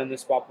 he's been in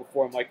this spot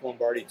before. Michael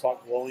Lombardi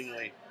talked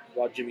glowingly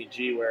about Jimmy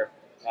G, where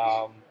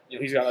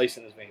he's got ice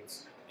in his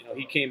veins.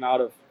 He came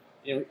out of,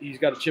 he's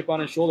got a chip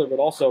on his shoulder, but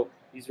also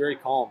he's very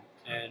calm.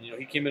 And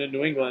he came into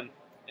New England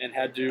and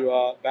had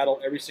to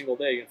battle every single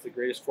day against the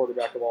greatest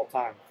quarterback of all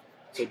time.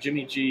 So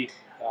Jimmy G,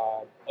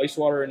 ice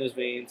water in his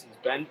veins. He's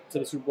been to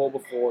the Super Bowl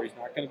before. He's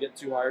not going to get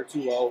too high or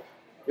too low.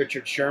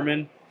 Richard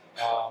Sherman,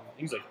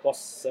 he's like plus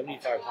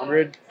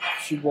 7,500,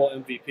 Super Bowl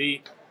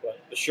MVP. But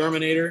the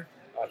Shermanator,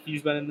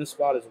 he's been in this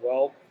spot as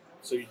well.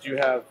 So you do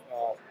have,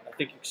 I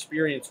think,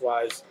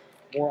 experience-wise,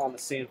 more on the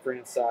San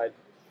Fran side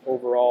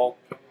overall.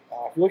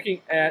 If you're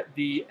looking at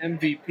the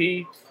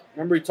MVP,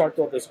 remember we talked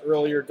about this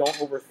earlier. Don't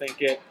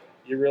overthink it.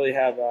 You really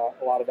have a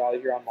lot of value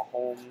here on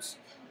Mahomes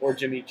or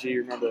Jimmy G.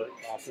 Remember,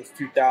 since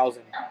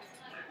 2000,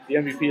 the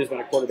MVP has been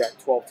a quarterback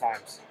 12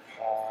 times.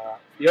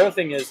 The other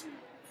thing is,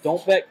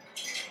 don't bet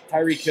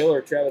Tyreek Hill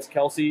or Travis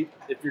Kelce.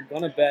 If you're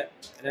going to bet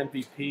an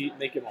MVP,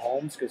 make it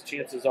Mahomes, because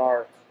chances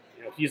are,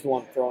 he's the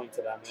one throwing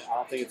to them. I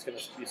don't think it's going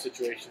to be a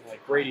situation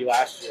like Brady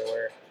last year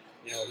where,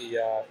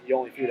 he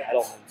only threw to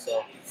Edelman.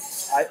 So,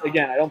 I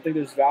don't think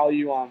there's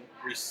value on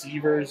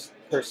receivers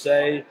per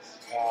se.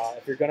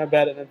 If you're going to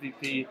bet an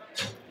MVP, you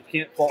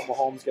can't fault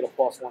Mahomes, get a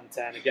plus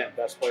 110. Again,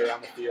 best player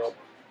on the field.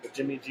 But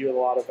Jimmy G with a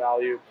lot of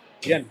value.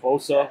 Again,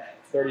 Bosa,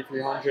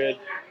 3,300.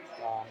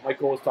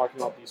 Michael was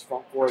talking about these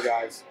front four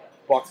guys.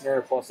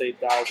 Buckner, plus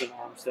 8,000.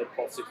 Armstead,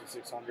 plus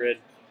 6,600.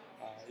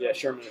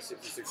 Sherman is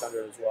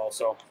 6,600 as well.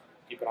 So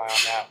keep an eye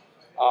on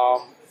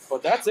that.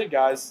 But that's it,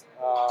 guys.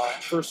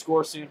 First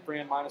score, San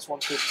Fran, minus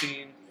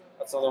 115.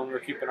 That's another one we're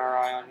keeping our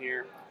eye on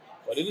here.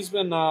 But it has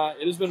been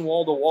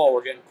wall to wall.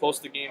 We're getting close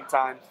to game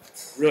time.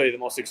 Really the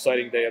most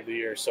exciting day of the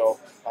year. So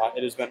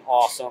it has been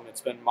awesome.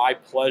 It's been my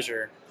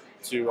pleasure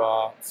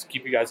to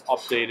keep you guys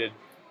updated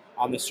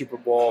on the Super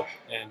Bowl,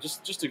 and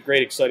just a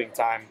great, exciting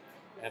time.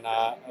 And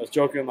I was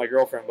joking with my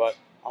girlfriend, but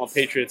I'm a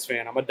Patriots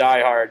fan. I'm a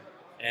diehard.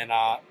 And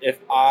if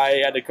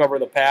I had to cover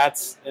the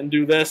Pats and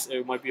do this,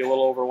 it might be a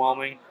little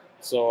overwhelming.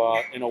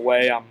 So in a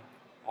way,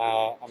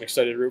 I'm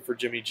excited to root for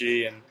Jimmy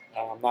G and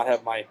not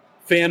have my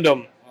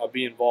fandom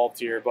be involved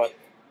here. But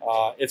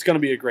it's going to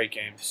be a great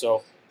game.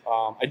 So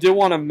I did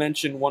want to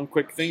mention one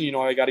quick thing.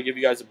 I got to give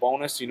you guys a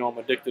bonus. I'm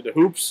addicted to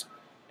hoops.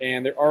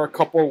 And there are a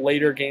couple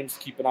later games to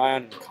keep an eye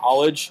on in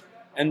college.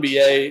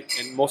 NBA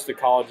and most of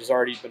college has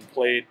already been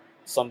played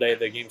Sunday.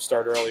 The games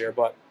start earlier.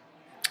 But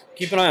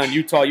keep an eye on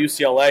Utah,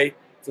 UCLA.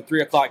 It's a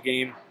 3 o'clock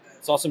game.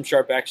 Saw some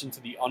sharp action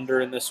to the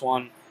under in this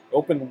one. It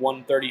opened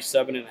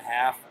 137.5,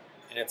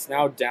 and it's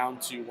now down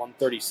to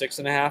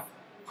 136.5.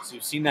 So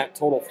you've seen that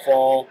total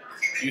fall.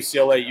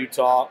 UCLA,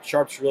 Utah.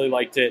 Sharps really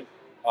liked it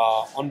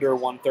under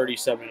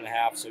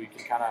 137.5. So you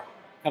can kind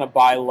of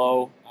buy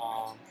low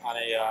on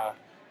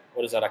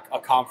a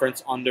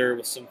conference under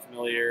with some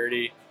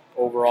familiarity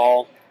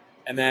overall.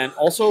 And then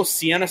also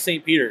Siena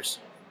St. Peter's.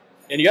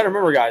 And you got to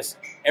remember, guys,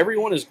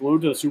 everyone is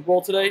glued to the Super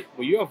Bowl today,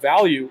 but you have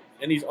value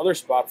in these other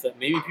spots that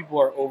maybe people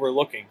are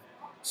overlooking.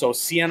 So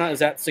Siena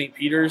is at St.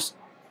 Peter's.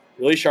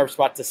 Really sharp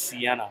spot to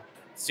Siena.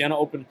 Siena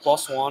opened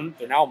 +1.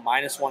 They're now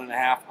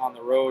 -1.5 on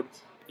the road,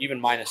 even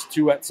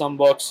 -2 at some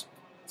books.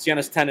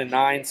 Siena's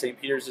 10-9.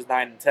 St. Peter's is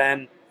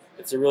 9-10.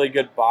 It's a really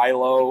good buy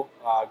low,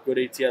 good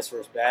ATS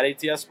versus bad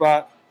ATS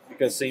spot,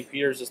 because St.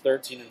 Peter's is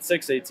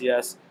 13-6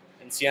 ATS,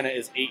 and Siena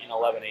is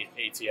 8-11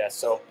 ATS.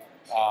 So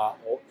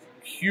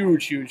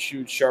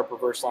huge sharp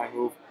reverse line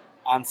move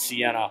on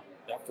Siena,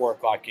 that 4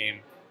 o'clock game.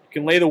 You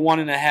can lay the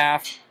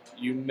 1.5.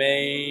 You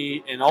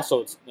may, and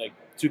also it's like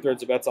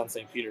 2/3 of bets on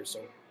St. Peter's.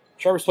 So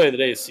sharpest play of the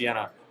day is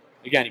Siena.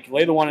 Again, you can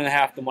lay the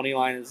 1.5. The money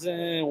line is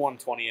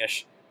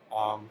 120-ish. So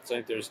I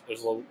think there's a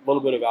little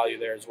bit of value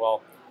there as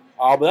well.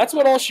 But that's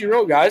about all she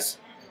wrote, guys.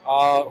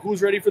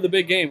 Who's ready for the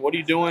big game? What are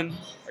you doing?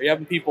 Are you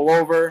having people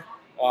over?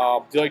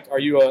 Are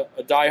you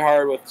a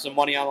diehard with some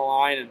money on the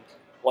line and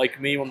like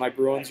me, when my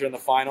Bruins are in the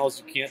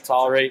finals, you can't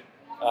tolerate,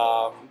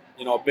 a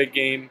big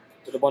game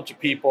with a bunch of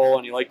people,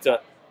 and you like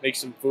to make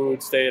some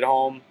food, stay at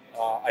home.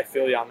 I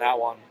feel you on that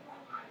one.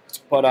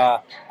 But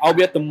I'll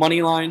be at the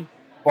Moneyline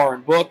Bar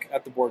and Book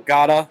at the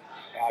Borgata,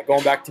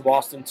 going back to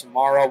Boston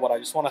tomorrow. But I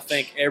just want to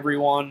thank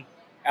everyone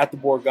at the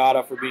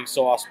Borgata for being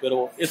so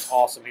hospitable. It's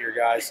awesome here,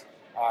 guys.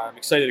 I'm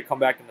excited to come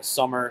back in the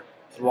summer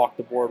and walk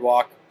the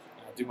boardwalk,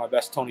 do my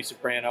best Tony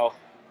Soprano,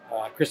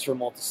 Christopher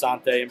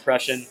Moltisanti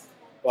impression.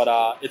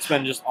 But it's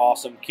been just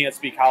awesome. Can't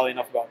speak highly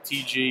enough about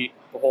TG,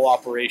 the whole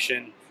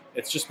operation.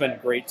 It's just been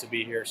great to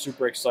be here.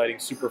 Super exciting,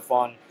 super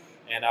fun.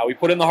 And we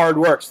put in the hard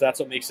work, so that's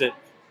what makes it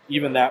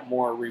even that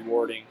more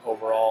rewarding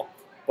overall.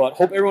 But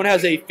hope everyone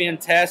has a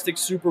fantastic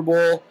Super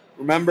Bowl.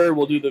 Remember,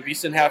 we'll do the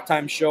VSiN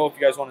halftime show if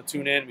you guys want to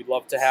tune in. We'd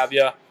love to have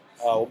you.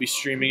 We'll be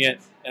streaming it.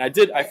 And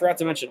I forgot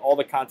to mention, all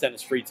the content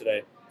is free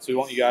today. So we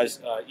want you guys,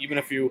 even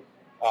if you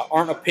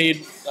aren't a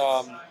paid,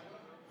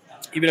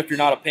 even if you're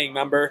not a paying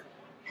member,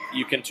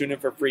 you can tune in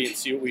for free and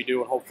see what we do.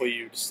 And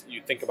hopefully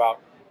you think about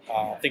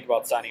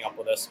signing up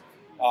with us.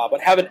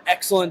 But have an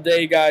excellent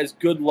day, guys.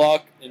 Good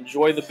luck.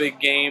 Enjoy the big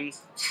game.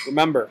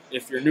 Remember,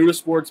 if you're new to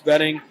sports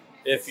betting,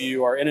 if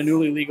you are in a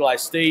newly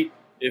legalized state,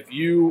 if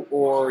you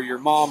or your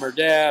mom or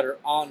dad or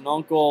aunt and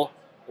uncle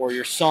or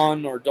your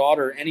son or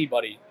daughter or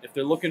anybody, if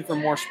they're looking for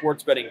more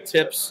sports betting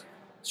tips,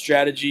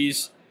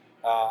 strategies,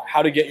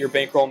 how to get your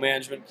bankroll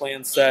management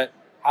plan set,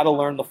 how to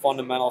learn the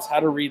fundamentals, how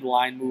to read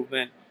line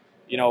movement,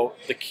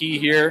 the key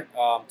here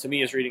to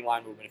me is reading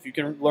line movement. If you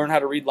can learn how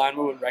to read line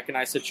movement,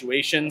 recognize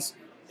situations,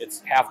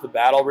 it's half the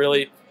battle,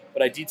 really.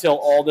 But I detail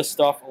all this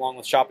stuff along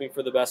with shopping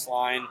for the best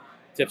line,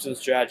 tips and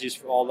strategies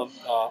for all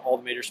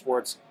the major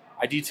sports.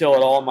 I detail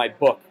it all in my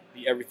book,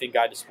 The Everything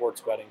Guide to Sports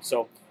Betting.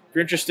 So if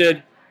you're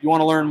interested, you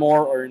want to learn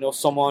more, or you know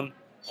someone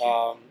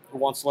who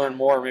wants to learn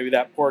more, or maybe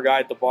that poor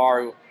guy at the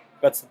bar who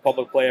bets the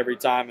public play every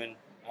time, and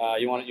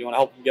you want to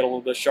help them get a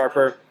little bit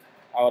sharper,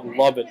 I would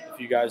love it if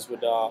you guys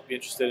would be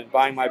interested in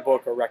buying my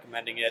book or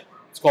recommending it.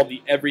 It's called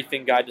The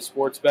Everything Guide to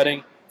Sports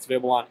Betting. It's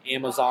available on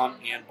Amazon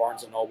and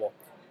Barnes & Noble.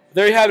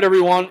 There you have it,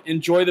 everyone.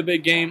 Enjoy the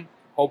big game.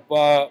 Hope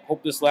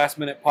this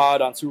last-minute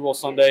pod on Super Bowl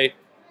Sunday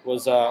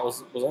was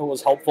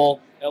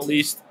helpful, at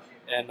least.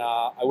 And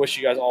I wish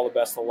you guys all the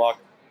best of luck.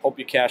 Hope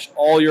you cash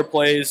all your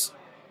plays.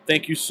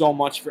 Thank you so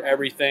much for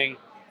everything.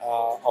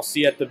 I'll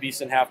see you at the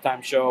VSiN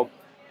halftime show.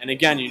 And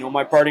again, you know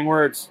my parting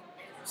words.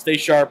 Stay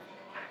sharp.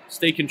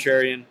 Stay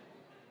contrarian.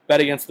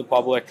 Bet against the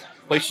public.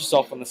 Place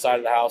yourself on the side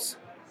of the house.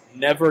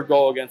 Never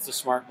go against the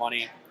smart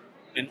money.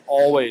 And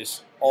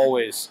always,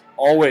 always,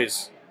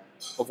 always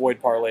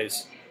avoid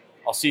parlays.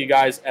 I'll see you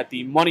guys at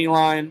the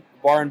Moneyline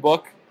Bar and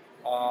Book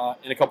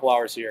in a couple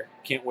hours here.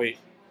 Can't wait.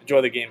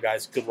 Enjoy the game,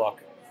 guys. Good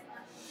luck.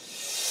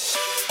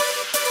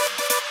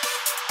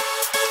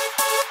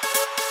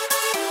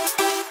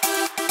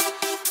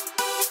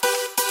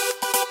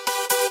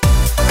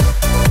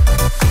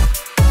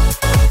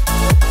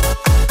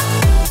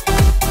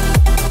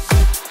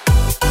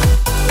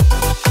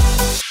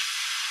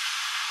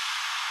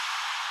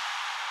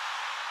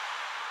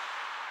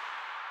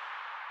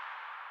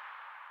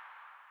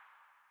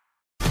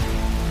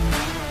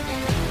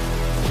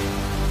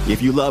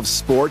 If you love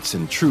sports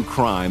and true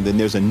crime, then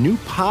there's a new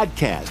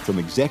podcast from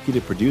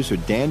executive producer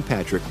Dan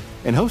Patrick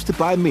and hosted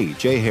by me,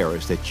 Jay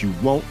Harris, that you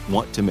won't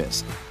want to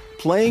miss.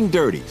 Playing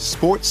Dirty: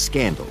 Sports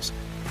Scandals.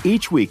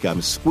 Each week,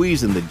 I'm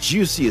squeezing the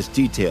juiciest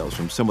details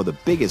from some of the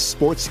biggest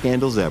sports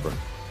scandals ever.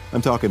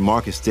 I'm talking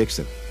Marcus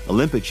Dixon,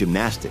 Olympic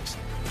gymnastics,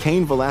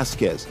 Cain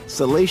Velasquez,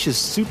 salacious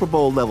Super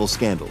Bowl-level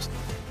scandals.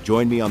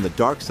 Join me on the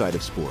dark side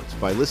of sports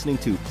by listening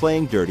to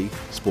Playing Dirty: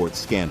 Sports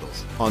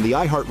Scandals on the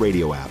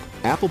iHeartRadio app,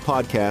 Apple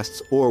Podcasts,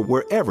 or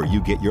wherever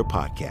you get your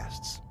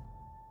podcasts.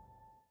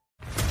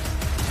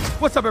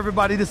 What's up,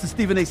 everybody? This is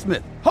Stephen A.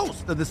 Smith,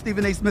 host of the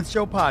Stephen A. Smith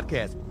Show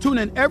podcast. Tune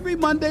in every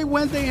Monday,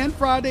 Wednesday, and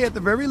Friday at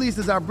the very least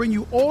as I bring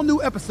you all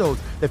new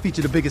episodes that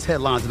feature the biggest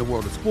headlines in the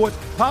world of sports,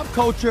 pop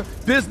culture,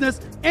 business,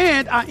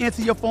 and I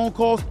answer your phone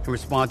calls and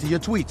respond to your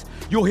tweets.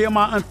 You'll hear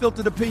my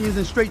unfiltered opinions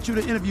and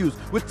straight-shooter interviews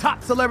with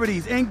top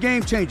celebrities and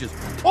game changers.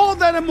 All of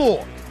that and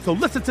more. So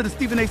listen to the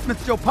Stephen A.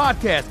 Smith Show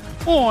podcast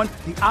on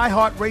the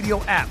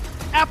iHeartRadio app,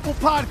 Apple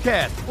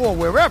Podcasts, or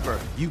wherever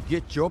you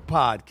get your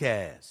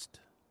podcast.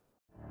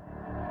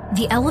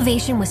 The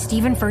Elevation with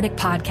Stephen Furtick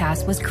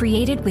podcast was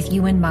created with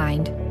you in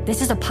mind.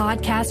 This is a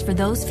podcast for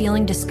those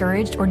feeling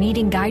discouraged or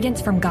needing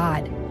guidance from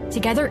God.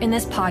 Together in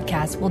this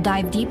podcast, we'll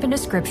dive deep into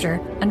Scripture,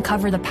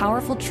 uncover the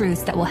powerful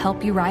truths that will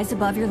help you rise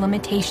above your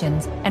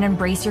limitations and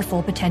embrace your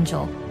full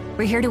potential.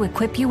 We're here to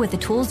equip you with the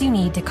tools you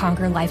need to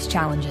conquer life's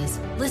challenges.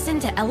 Listen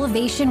to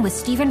Elevation with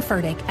Stephen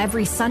Furtick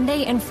every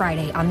Sunday and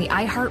Friday on the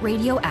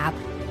iHeartRadio app,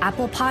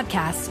 Apple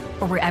Podcasts,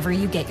 or wherever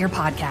you get your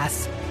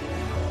podcasts.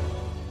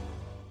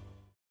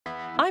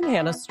 I'm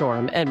Hannah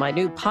Storm, and my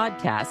new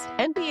podcast,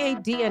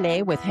 NBA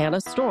DNA with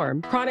Hannah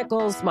Storm,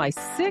 chronicles my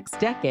 6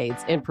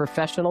 decades in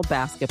professional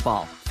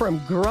basketball. From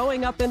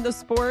growing up in the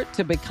sport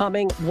to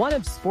becoming one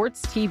of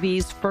sports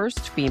TV's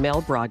first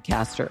female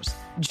broadcasters.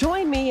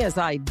 Join me as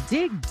I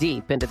dig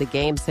deep into the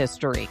game's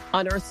history,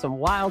 unearth some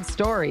wild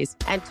stories,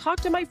 and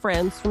talk to my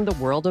friends from the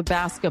world of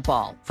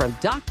basketball, from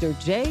Dr.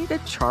 J to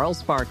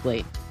Charles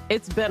Barkley.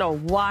 It's been a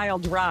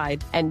wild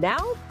ride, and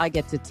now I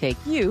get to take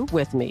you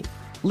with me.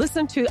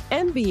 Listen to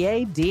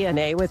NBA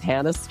DNA with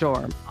Hannah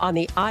Storm on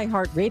the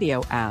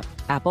iHeartRadio app,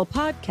 Apple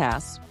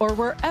Podcasts, or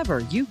wherever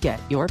you get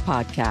your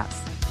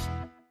podcasts.